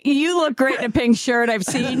 Andy, you look great in a pink shirt. I've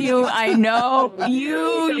seen you. I know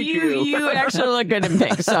you actually look good in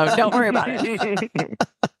pink, so don't worry about it.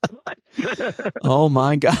 Oh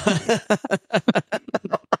my God.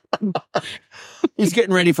 He's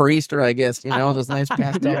getting ready for Easter, I guess, those nice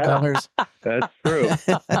pastel colors. That's true.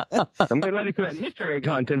 Somebody ready for that history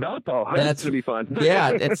content, Valpo. That's going to be fun.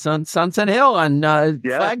 Yeah, it's on Sunset Hill on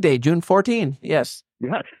Flag Day, June 14th. Yes.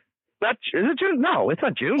 Yes. Is it June? No, it's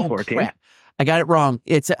not June 14th. Crap. I got it wrong.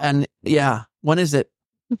 It's when is it?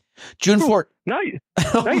 June 4th. Now you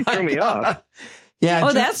threw me off. Yeah.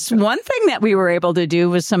 Oh, that's one thing that we were able to do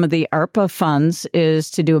with some of the ARPA funds is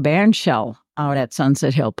to do a band shell out at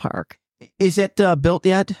Sunset Hill Park. Is it built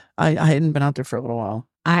yet? I hadn't been out there for a little while.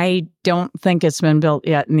 I don't think it's been built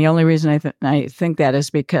yet. And the only reason I think that is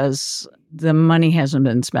because the money hasn't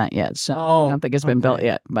been spent yet. So I don't think it's been built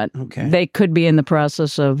yet. But they could be in the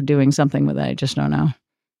process of doing something with it. I just don't know.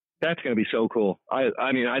 That's going to be so cool.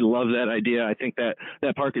 I mean, I love that idea. I think that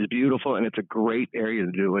park is beautiful, and it's a great area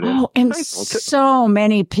to do it in. Oh, and so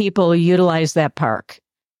many people utilize that park.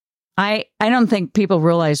 I don't think people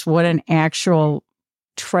realize what an actual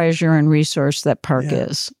treasure and resource that park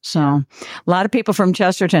is. So a lot of people from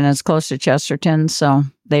Chesterton, it's close to Chesterton, so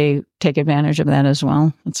they take advantage of that as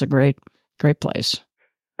well. It's a great place.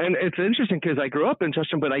 And it's interesting because I grew up in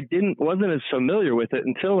Chesterton, but I wasn't as familiar with it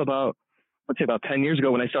until about 10 years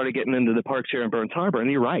ago when I started getting into the parks here in Burns Harbor.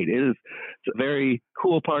 And you're right, it's a very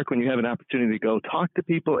cool park when you have an opportunity to go talk to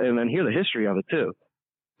people and then hear the history of it too.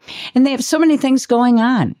 And they have so many things going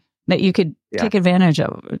on that you could take advantage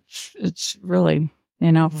of. It's really,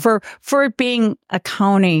 for it being a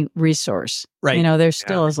county resource, right? There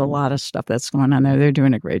still is a lot of stuff that's going on there. They're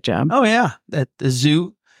doing a great job. Oh yeah, at the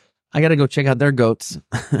zoo, I got to go check out their goats.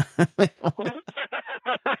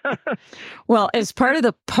 Well, as part of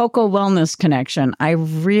the POCO Wellness Connection, I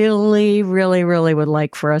really, really, really would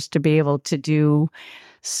like for us to be able to do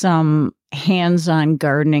some hands-on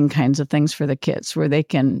gardening kinds of things for the kids where they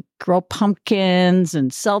can grow pumpkins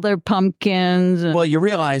and sell their pumpkins. Well, you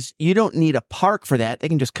realize you don't need a park for that. They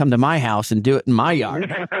can just come to my house and do it in my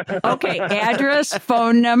yard. Okay, address,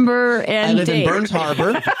 phone number, and I live date. in Burns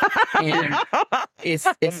Harbor. And it's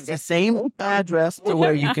the same address to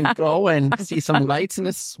where you can go and see some lights in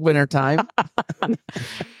this wintertime.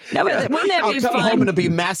 No, but wouldn't that be I'll come fun? home and it'll be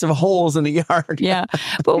massive holes in the yard. Yeah,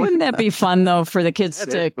 but wouldn't that be fun, though, for the kids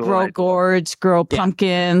to grow gourds, grow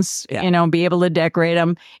pumpkins, be able to decorate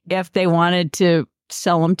them if they wanted to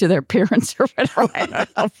sell them to their parents or whatever. I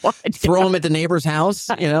don't know what. Throw them at the neighbor's house,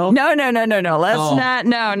 No. Let's not.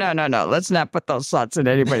 No. Let's not put those thoughts in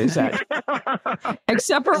anybody's head.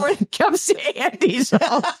 Except for when it comes to Andy's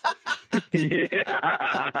house.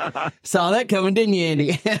 Saw that coming, didn't you,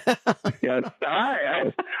 Andy? Yes,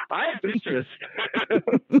 I have interest.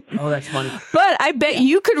 Oh, that's funny. But I bet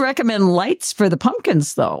you could recommend lights for the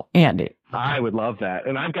pumpkins, though, Andy. I would love that.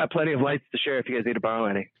 And I've got plenty of lights to share if you guys need to borrow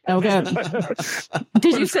any. Okay.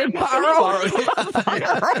 Did you say borrow? Andy,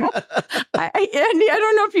 I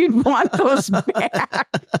don't know if you'd want those back.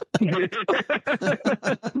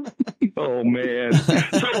 Oh, man.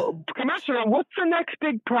 So, Commissioner, what's the next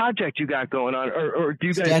big project you got going on? Or do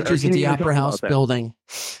you guys... Statues at the Opera House building.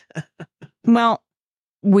 Well,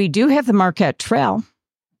 we do have the Marquette Trail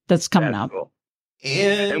that's coming up. Cool.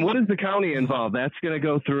 And what is the county involved? That's going to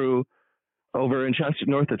go through... over in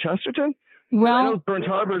north of Chesterton? Well, I know Burns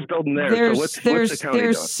Harbor's building there. So what's the county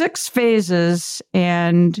there's doing? 6 phases,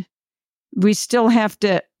 and we still have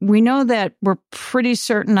to. We know that we're pretty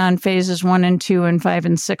certain on phases 1 and 2 and 5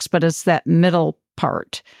 and 6, but it's that middle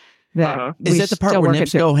part that is that the part where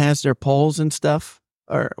NIPSCO has their poles and stuff,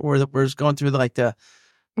 or where it's going through like the.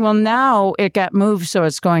 Well, now it got moved, so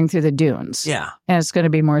it's going through the dunes. Yeah. And it's going to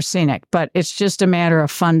be more scenic, but it's just a matter of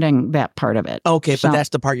funding that part of it. Okay, but that's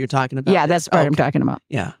the part you're talking about? Yeah, that's the part I'm talking about.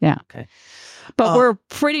 Yeah. Yeah. Okay. But we're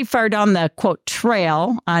pretty far down the, quote,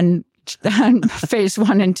 trail on phase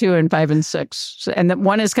 1 and 2 and 5 and 6. And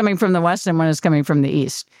one is coming from the west and one is coming from the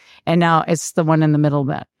east. And now it's the one in the middle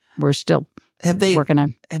that we're still working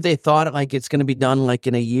on. Have they thought like it's going to be done like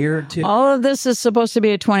in a year or two? All of this is supposed to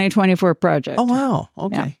be a 2024 project. Oh, wow.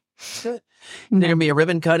 Okay. Yeah. Good. There's going to be a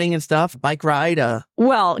ribbon cutting and stuff, bike ride.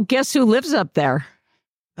 Well, guess who lives up there?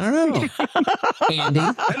 I don't know. Andy.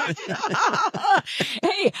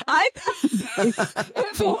 Hey,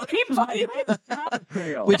 If anybody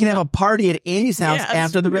We can have a party at Andy's house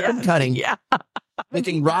after the ribbon cutting. Yeah. We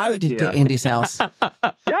can ride to Andy's house. Yeah,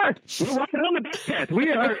 we're walking on the back path.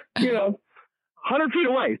 We are, 100 feet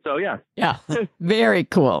away. So, yeah. Yeah. Very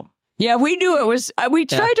cool. Yeah, we knew it was. We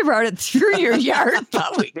tried to route it through your yard,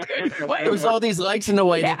 but we couldn't. There was all these lights in the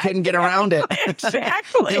way. They couldn't get around it.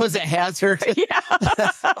 Exactly. It was a hazard. Yeah.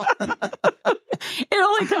 It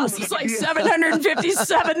only cost us like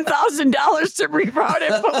 $757,000 to reroute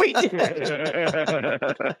it, but we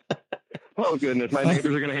did. Oh, goodness. My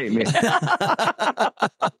neighbors are going to hate me.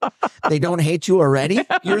 They don't hate you already?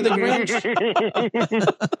 You're the Grinch?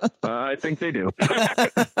 I think they do.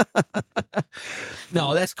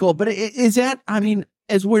 No, that's cool. But is that, I mean,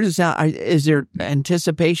 as weird as that, is there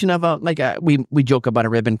anticipation of we joke about a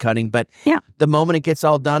ribbon cutting, but the moment it gets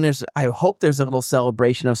all done, I hope there's a little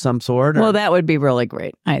celebration of some sort. Well, that would be really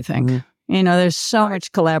great, I think. Mm-hmm. There's so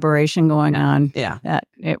much collaboration going on. Yeah. That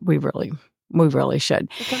we really should.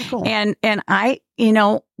 Kind of cool. And I,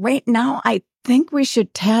 right now, I think we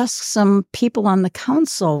should task some people on the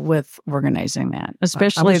council with organizing that,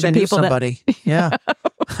 especially the people somebody. Yeah.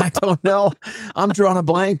 I don't know. I'm drawing a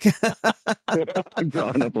blank. I'm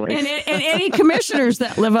drawing a blank. And any commissioners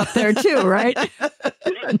that live up there too, right? Yes,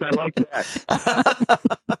 I like that.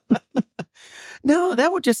 No,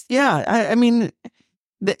 that would just, I mean,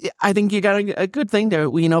 I think you got a good thing there.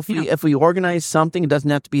 If we organize something, it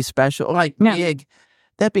doesn't have to be special, big.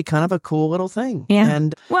 That'd be kind of a cool little thing. Yeah.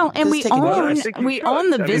 And we own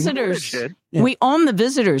the visitors. We own the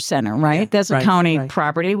visitors center, right? Yeah, that's a county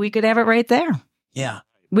property. We could have it right there. Yeah.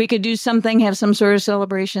 We could do something, have some sort of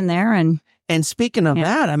celebration there, and speaking of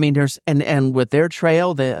that, I mean, there's and with their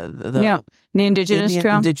trail, the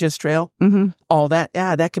Indigenous trail, mm-hmm. all that,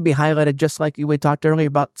 that could be highlighted just like we talked earlier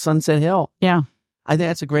about Sunset Hill. Yeah. I think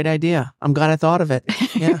that's a great idea. I'm glad I thought of it.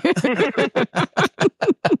 Yeah.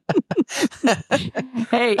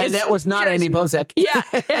 Hey, and that was not Andy Bozek. Yeah.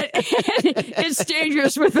 It's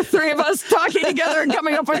dangerous with the three of us talking together and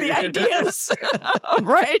coming up with the ideas.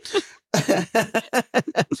 Right?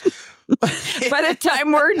 By the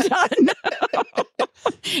time we're done,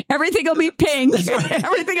 everything will be pink.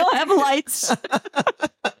 Everything will have lights.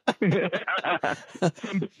 And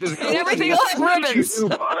everything will have ribbons.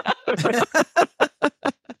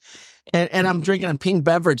 And I'm drinking a pink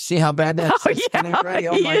beverage. See how bad that's getting ready.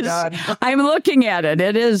 Oh my God. I'm looking at it.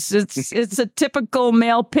 It's a typical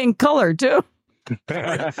male pink color too.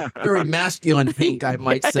 Very masculine pink, I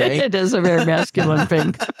might say. It is a very masculine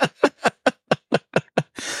pink.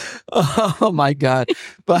 Oh my God.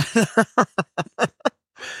 But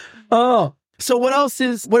so what else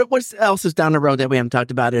is down the road that we haven't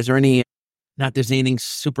talked about? Is there not there's anything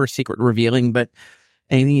super secret revealing, but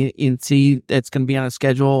anything you see that's going to be on a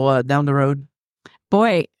schedule down the road?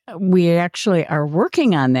 Boy, we actually are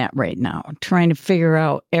working on that right now, trying to figure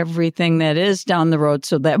out everything that is down the road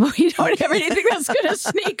so that we don't have anything that's going to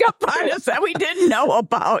sneak up on us that we didn't know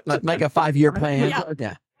about. Like a 5-year plan.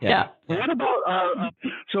 Yeah. What about,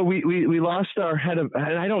 so we lost our head of,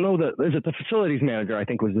 I don't know, is it the facilities manager, I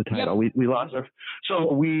think was the title. Yep. We lost our,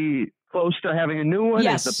 so we close to having a new one?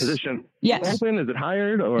 Yes. Is the position open? Is it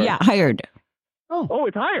hired? Or? Yeah, hired. Oh,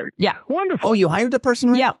 it's hired. Yeah. Wonderful. Oh, you hired the person?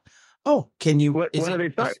 Right? Yeah. Oh, can you? What are they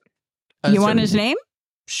start? You want his name?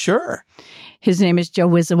 Sure. His name is Joe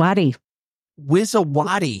Wizawati.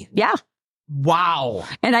 Wizawati. Yeah. Wow.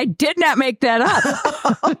 And I did not make that up.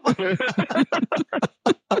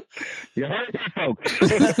 You heard that, folks.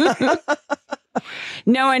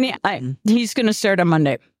 No, and he's going to start on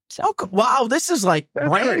Monday. So. Oh, wow. This is like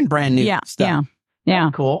brand new stuff.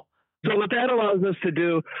 Yeah. Cool. So what that allows us to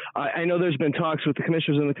do, I know there's been talks with the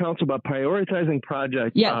commissioners and the council about prioritizing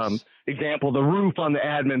projects. Yes. Example, the roof on the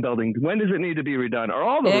admin building. When does it need to be redone? Or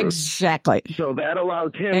all the roofs? Exactly. So that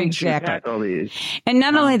allows him to tackle these. And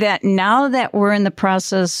not only that, now that we're in the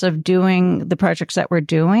process of doing the projects that we're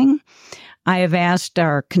doing, I have asked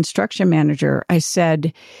our construction manager, I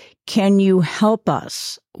said, can you help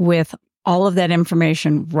us with all of that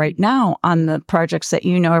information right now on the projects that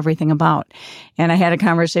you know everything about? And I had a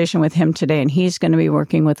conversation with him today, and he's going to be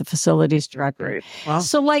working with the facilities director. Great. Wow.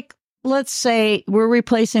 So let's say we're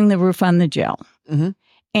replacing the roof on the jail. Mm-hmm.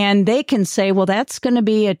 And they can say, well, that's going to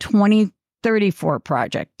be a 2034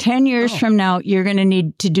 project. 10 years from now, you're going to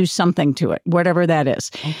need to do something to it, whatever that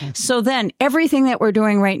is. Okay. So then everything that we're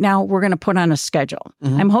doing right now, we're going to put on a schedule.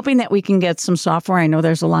 Mm-hmm. I'm hoping that we can get some software. I know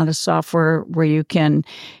there's a lot of software where you can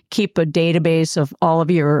keep a database of all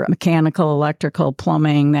of your mechanical, electrical,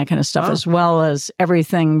 plumbing, that kind of stuff, as well as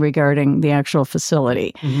everything regarding the actual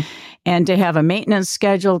facility. And to have a maintenance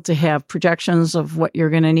schedule, to have projections of what you're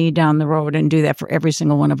going to need down the road, and do that for every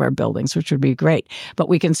single one of our buildings, which would be great. But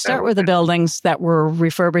we can start with the buildings that we're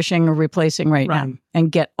refurbishing or replacing right now,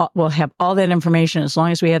 and we'll have all that information. As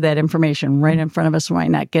long as we have that information right in front of us, why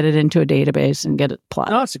not get it into a database and get it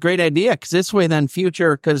plotted? No, it's a great idea, because this way then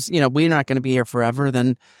because, we're not going to be here forever,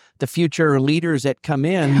 then the future leaders that come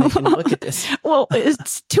in, they can look at this. Well,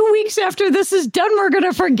 it's 2 weeks after this is done, we're going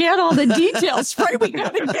to forget all the details, right? We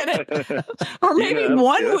got to get it. Or maybe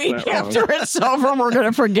 1 week after it's over, we're going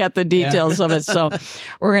to forget the details of it. So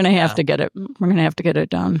we're going to have to get it. We're going to have to get it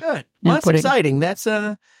done. Good. Well, that's exciting. That's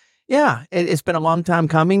it's been a long time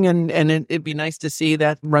coming, and it'd be nice to see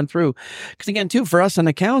that run through. Because again, too, for us on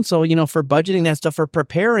the council, for budgeting that stuff, for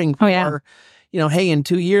preparing for, hey, in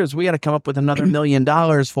 2 years, we got to come up with another $1 million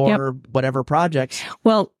for whatever projects.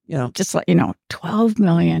 Well, just let you know, 12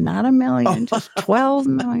 million, not a million, just 12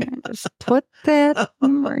 million. Just put that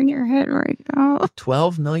number in your head right now.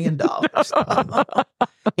 $12 million.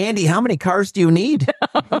 Andy, how many cars do you need?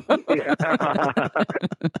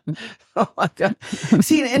 Oh my God.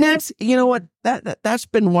 See, and that's, what, that's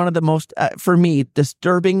been one of the most, for me,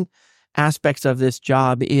 disturbing aspects of this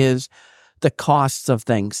job is the costs of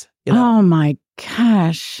things. Oh my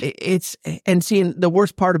gosh. And seeing the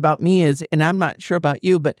worst part about me is, and I'm not sure about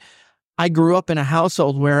you, but I grew up in a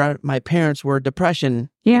household where my parents were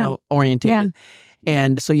depression oriented.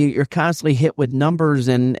 And so you're constantly hit with numbers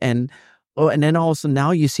and then all of a sudden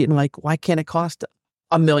now you see it and like, why can't it cost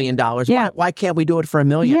 $1 million? Why can't we do it for $1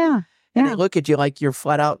 million? And they look at you like you're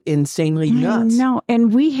flat out insanely nuts. No,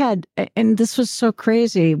 and we had, and this was so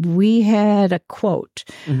crazy, we had a quote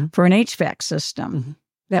for an HVAC system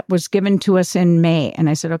that was given to us in May. And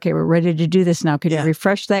I said, okay, we're ready to do this now. Could you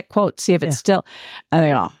refresh that quote, see if it's still, and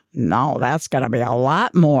they go, no, that's going to be a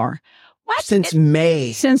lot more. What? Since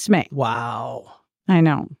May. Since May. Wow. I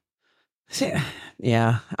know.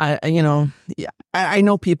 Yeah. I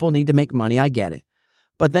know people need to make money. I get it.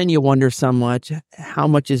 But then you wonder so much, how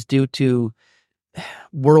much is due to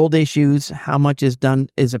world issues, how much is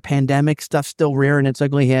a pandemic stuff still rearing its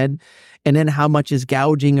ugly head, and then how much is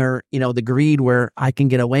gouging or, the greed where I can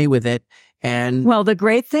get away with it. And well, the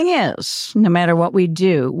great thing is, no matter what we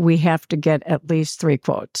do, we have to get at least 3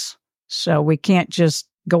 quotes. So we can't just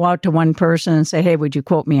go out to one person and say, hey, would you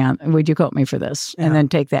quote me for this? And then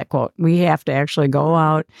take that quote. We have to actually go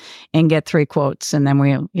out and get 3 quotes, and then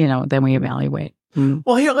we evaluate.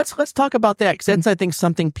 Well, here, let's talk about that, because that's, I think,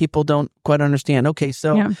 something people don't quite understand. Okay,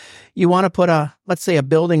 so you want to put let's say a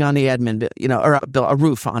building on the admin, or a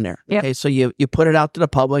roof on there. Yep. Okay, so you put it out to the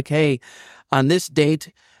public. Hey, on this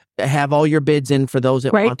date, have all your bids in for those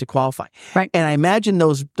that want to qualify. Right. And I imagine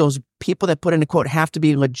those people that put in a quote have to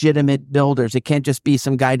be legitimate builders. It can't just be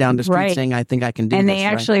some guy down the street saying, I think I can do this. And they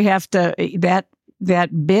actually have to,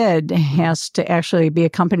 that bid has to actually be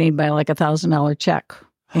accompanied by like $1,000 check.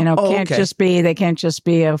 They can't just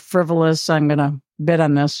be a frivolous, I'm going to bid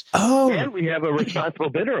on this. Oh. And we have a responsible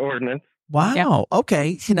bidder ordinance. Wow. Yep.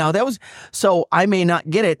 Okay. So I may not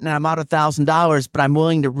get it and I'm out $1,000, but I'm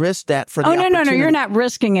willing to risk that for the opportunity. No, you're not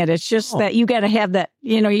risking it. It's just that you got to have that,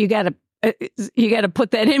 you got to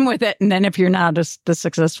put that in with it. And then if you're not the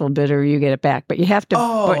successful bidder, you get it back. But you have to,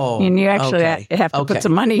 have to put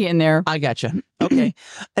some money in there. I gotcha. Okay.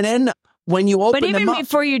 And then when you open them up.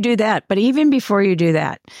 But even before you do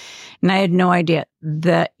that, and I had no idea,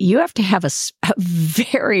 that you have to have a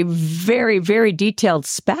very, very, very detailed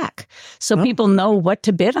spec so people know what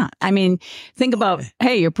to bid on. I mean, think about,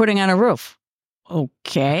 hey, you're putting on a roof.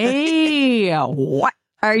 Okay. What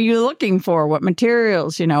are you looking for? What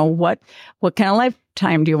materials? What kind of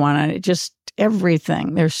lifetime do you want on it? Just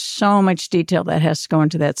everything. There's so much detail that has to go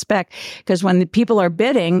into that spec, because when the people are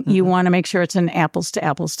bidding, you want to make sure it's an apples to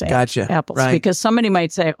apples to apples. Right. Because somebody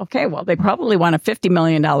might say, okay, well, they probably want a $50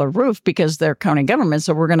 million roof because they're county government.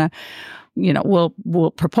 So we're going to,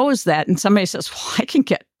 we'll propose that. And somebody says, well, I can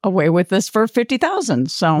get away with this for $50,000.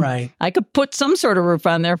 So I could put some sort of roof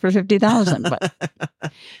on there for $50,000.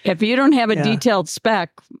 But if you don't have a detailed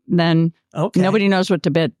spec, then nobody knows what to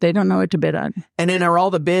bid. They don't know what to bid on. And then are all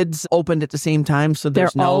the bids opened at the same time? So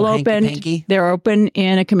there's they're all open. They're open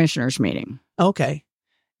in a commissioner's meeting. Okay.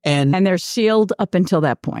 And they're sealed up until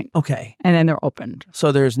that point. Okay. And then they're opened.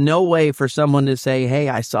 So there's no way for someone to say, hey,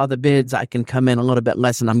 I saw the bids. I can come in a little bit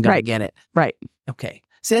less and I'm going to get it. Right. Okay.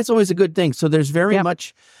 See, that's always a good thing. So there's very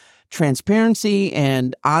much transparency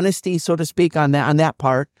and honesty, so to speak, on that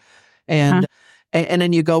part. And And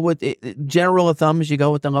then you go with general rule of thumb is you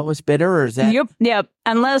go with the lowest bidder, or is that? Yep.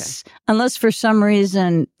 Unless for some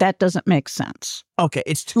reason that doesn't make sense. Okay,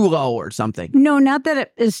 it's too low or something. No, not that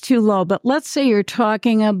it is too low, but let's say you're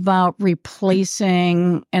talking about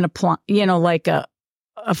replacing like a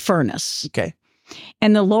furnace. Okay.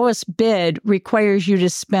 And the lowest bid requires you to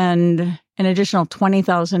spend an additional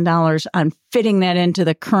 $20,000 on fitting that into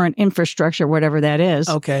the current infrastructure, whatever that is.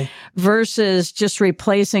 Okay. Versus just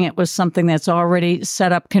replacing it with something that's already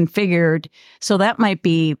set up, configured. So that might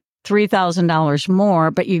be $3,000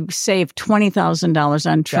 more, but you save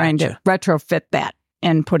 $20,000 on trying to retrofit that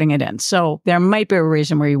and putting it in. So there might be a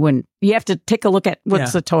reason where you wouldn't. You have to take a look at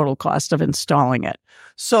what's the total cost of installing it.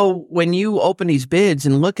 So when you open these bids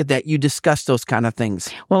and look at that, you discuss those kind of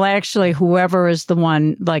things. Well, actually, whoever is the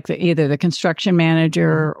one, like either the construction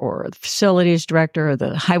manager or the facilities director or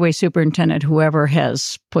the highway superintendent, whoever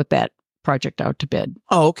has put that project out to bid.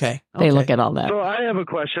 Oh, okay. They look at all that. So I have a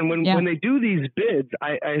question. When they do these bids,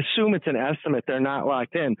 I assume it's an estimate. They're not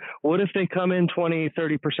locked in. What if they come in 20,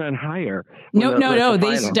 30% higher? No.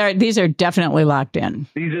 These are definitely locked in.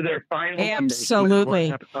 These are their final.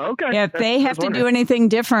 Absolutely. Okay. If they have to do anything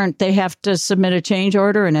different, they have to submit a change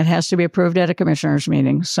order, and it has to be approved at a commissioners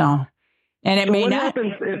meeting. So. And it may what not.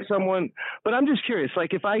 Happens if someone? But I'm just curious.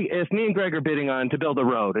 Like if me and Greg are bidding on to build a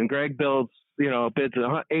road, and Greg bids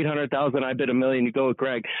 $800,000, I bid $1 million. You go with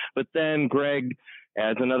Greg, but then Greg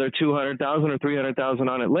adds another $200,000 or $300,000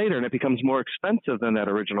 on it later, and it becomes more expensive than that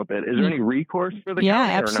original bid. Is there any recourse for the county? Yeah,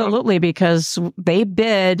 absolutely, because they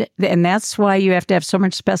bid, and that's why you have to have so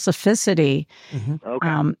much specificity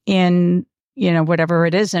in. Whatever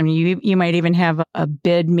it is. I mean, you might even have a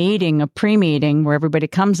bid meeting, a pre-meeting where everybody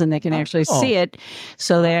comes and they can actually see it.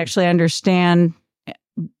 So they actually understand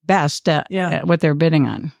best what they're bidding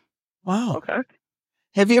on. Wow. Okay.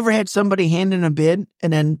 Have you ever had somebody hand in a bid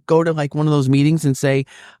and then go to like one of those meetings and say,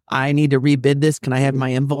 I need to rebid this. Can I have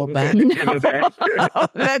my envelope back? No,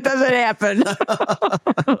 that doesn't happen.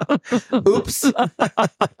 Oops.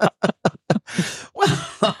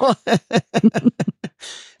 Well,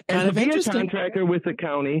 and to be a contractor with the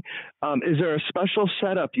county, is there a special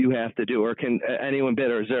setup you have to do, or can anyone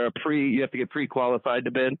bid, or is there you have to get pre-qualified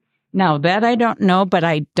to bid? No, that I don't know, but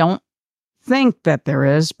I don't think that there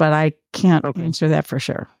is, but I can't answer that for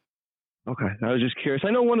sure. Okay. I was just curious.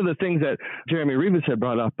 I know one of the things that Jeremy Rivas had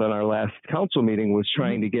brought up in our last council meeting was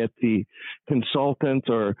trying to get the consultants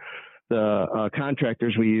or the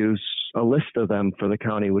contractors we use, a list of them for the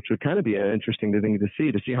county, which would kind of be an interesting thing to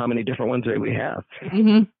see how many different ones that we have.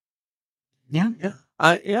 Mm-hmm. Yeah.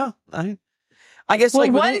 I guess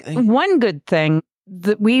one good thing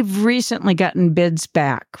that we've recently gotten bids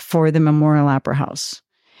back for the Memorial Opera House,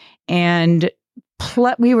 and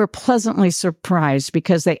we were pleasantly surprised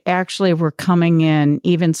because they actually were coming in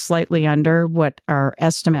even slightly under what our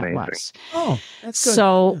estimate was. Oh, that's good.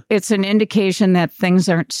 So it's an indication that things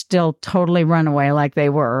aren't still totally runaway like they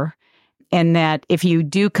were, and that if you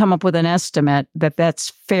do come up with an estimate, that's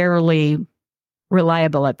fairly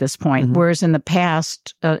reliable at this point. Mm-hmm. Whereas in the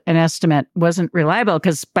past, an estimate wasn't reliable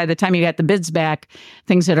because by the time you got the bids back,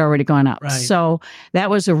 things had already gone up. Right. So that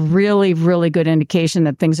was a really, really good indication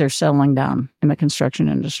that things are settling down in the construction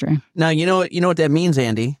industry. Now, you know what that means,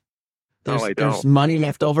 Andy? There's money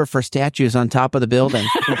left over for statues on top of the building.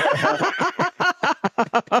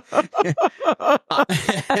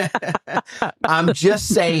 I'm just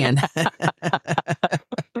saying.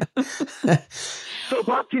 So,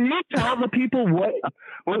 Bob, can you tell the people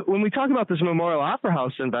when we talk about this Memorial Opera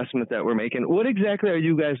House investment that we're making, what exactly are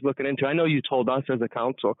you guys looking into? I know you told us as a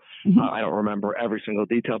council. Mm-hmm. I don't remember every single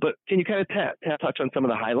detail, but can you kind of touch on some of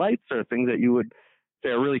the highlights or things that you would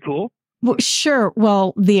say are really cool? Well, sure.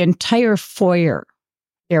 Well, the entire foyer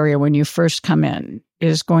area when you first come in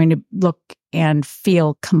is going to look and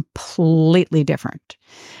feel completely different.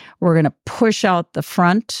 We're going to push out the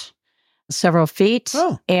front several feet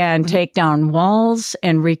and take down walls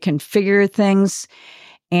and reconfigure things.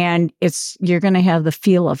 And you're going to have the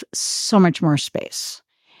feel of so much more space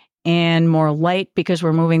and more light because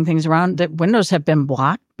we're moving things around. The windows have been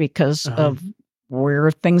blocked because of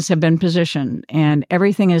where things have been positioned, and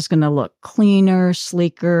everything is going to look cleaner,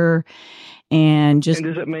 sleeker, and does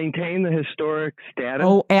it maintain the historic status?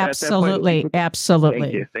 Oh, absolutely.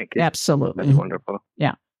 Absolutely. Thank you. Absolutely. That's wonderful.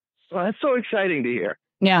 Yeah. Well, that's so exciting to hear.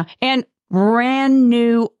 Yeah. And brand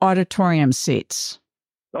new auditorium seats.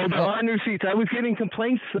 Oh, there are new seats. I was getting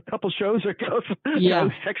complaints a couple shows ago. Yeah. I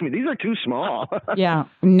was texting me, these are too small. Yeah.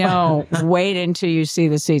 No, wait until you see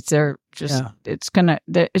the seats. They're just, it's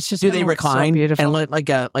just. Do they recline so beautiful. and look like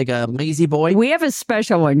a lazy boy? We have a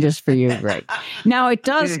special one just for you, Greg. Now, it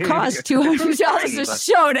does cost $200 a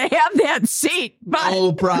show to have that seat. But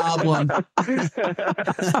No problem.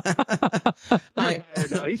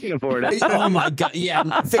 No, you can afford it. Oh my God.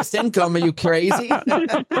 Yeah. Fixed income. Are you crazy?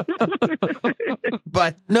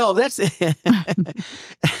 But no, that's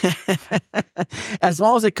as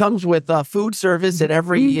long as it comes with food service at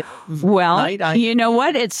every night. You know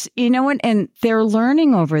what? And they're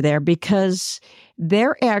learning over there because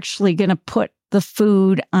they're actually going to put the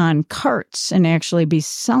food on carts and actually be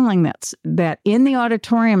selling that in the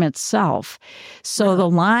auditorium itself. So the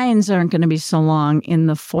lines aren't going to be so long in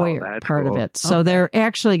the foyer part of it. So they're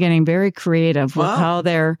actually getting very creative with how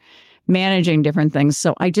they're managing different things.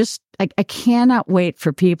 So I cannot wait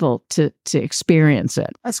for people to experience it.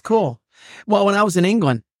 That's cool. Well, when I was in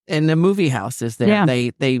England, in the movie houses there,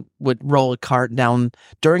 they would roll a cart down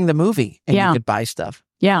during the movie and you could buy stuff.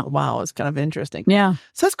 Yeah. Wow, it's kind of interesting. Yeah.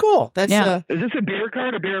 So that's cool. That's Is this a beer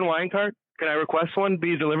cart, a beer and wine cart? Can I request one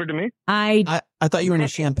be delivered to me? I thought you were in a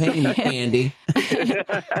champagne, Andy.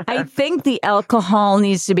 I think the alcohol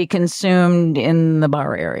needs to be consumed in the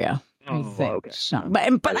bar area. I think. Okay. So.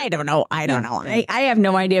 But I don't know. I have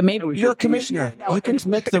no idea. Maybe you're a commissioner. You can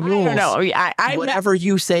make the rules. I don't know. Whatever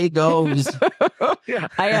you say goes.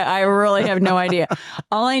 I really have no idea.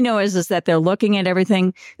 All I know is that they're looking at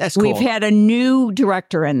everything. That's cool. We've had a new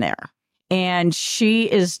director in there, and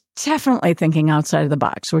she is definitely thinking outside of the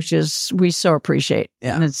box, which is we so appreciate.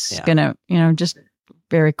 Yeah. And it's gonna, just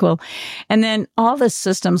very cool. And then all the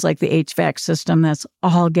systems like the HVAC system, that's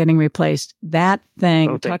all getting replaced. That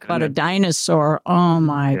thing, talk about a dinosaur. Oh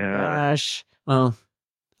my gosh. Well,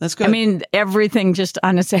 that's good. I mean, everything just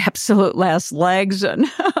on its absolute last legs. And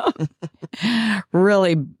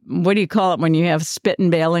really, what do you call it when you have spit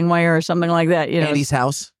and baling wire or something like that? Andy's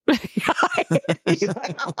house.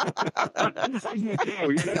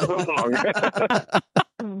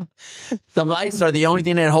 The lights are the only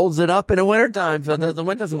thing that holds it up in the wintertime. So the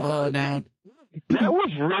wind doesn't blow it down. That was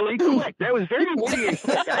really quick. That was very witty.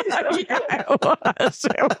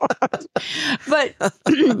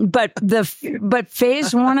 But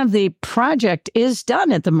phase one of the project is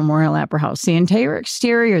done at the Memorial Opera House. The entire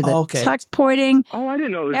exterior, the tuck pointing. Oh, I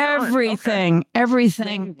didn't know this. Everything.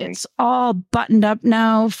 It's all buttoned up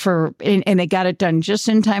now and they got it done just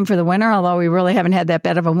in time for the winter, although we really haven't had that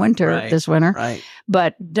bad of a winter this winter. Right.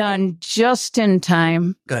 But done just in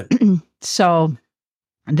time. Good. So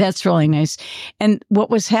that's really nice. And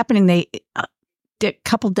what was happening, a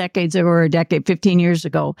couple decades ago, or 15 years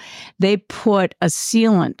ago, they put a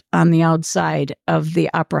sealant on the outside of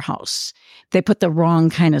the opera house. They put the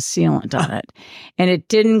wrong kind of sealant on it. And it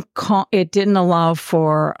didn't allow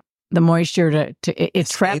for the moisture it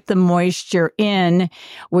trapped the moisture in,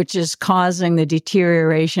 which is causing the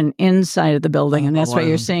deterioration inside of the building. And that's why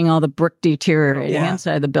you're seeing all the brick deteriorating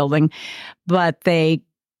inside the building. But they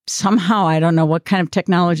somehow, I don't know what kind of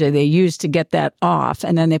technology they used to get that off.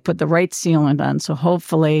 And then they put the right sealant on. So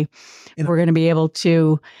hopefully we're going to be able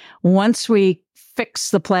to, once we fix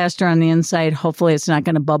the plaster on the inside, hopefully it's not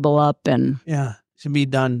going to bubble up and. Yeah. Should be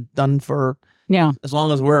done for. Yeah. As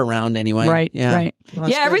long as we're around anyway. Right. Yeah. Right.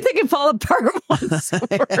 Well, everything can fall apart once.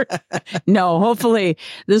 No, hopefully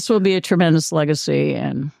this will be a tremendous legacy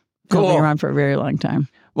and it'll be around for a very long time.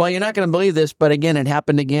 Well, you're not going to believe this, but again, it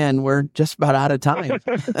happened again. We're just about out of time.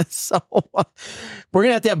 So we're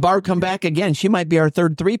going to have Barb come back again. She might be our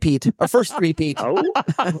third three-peat, our first three-peat. I love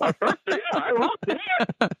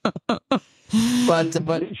that. But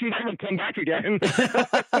she's going to come back again.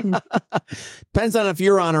 Depends on if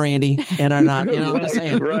you're on her, Andy, and or not. I'm just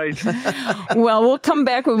saying. Right. Well, we'll come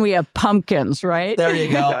back when we have pumpkins, right? There you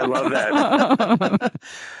go. I love that.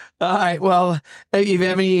 All right. Well, if you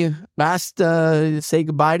have any last, say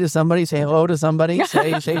goodbye to somebody, say hello to somebody,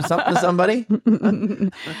 say something to somebody.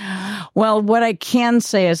 Well, what I can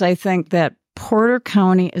say is I think that Porter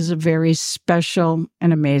County is a very special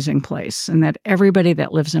and amazing place, and that everybody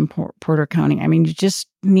that lives in Porter County, I mean, you just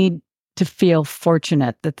need to feel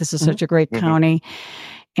fortunate that this is such a great county.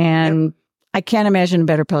 And I can't imagine a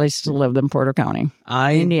better place to live than Porter County.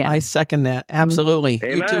 I second that. Absolutely.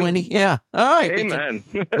 Amen. You too, Andy? Yeah. All right. Amen.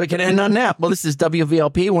 We can end on that. Well, this is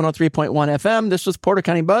WVLP 103.1 FM. This was Porter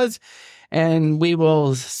County Buzz, and we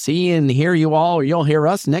will see and hear you all, or you'll hear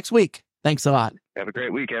us next week. Thanks a lot. Have a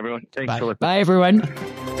great week, everyone. Thanks Bye. for listening. Bye,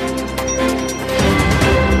 everyone.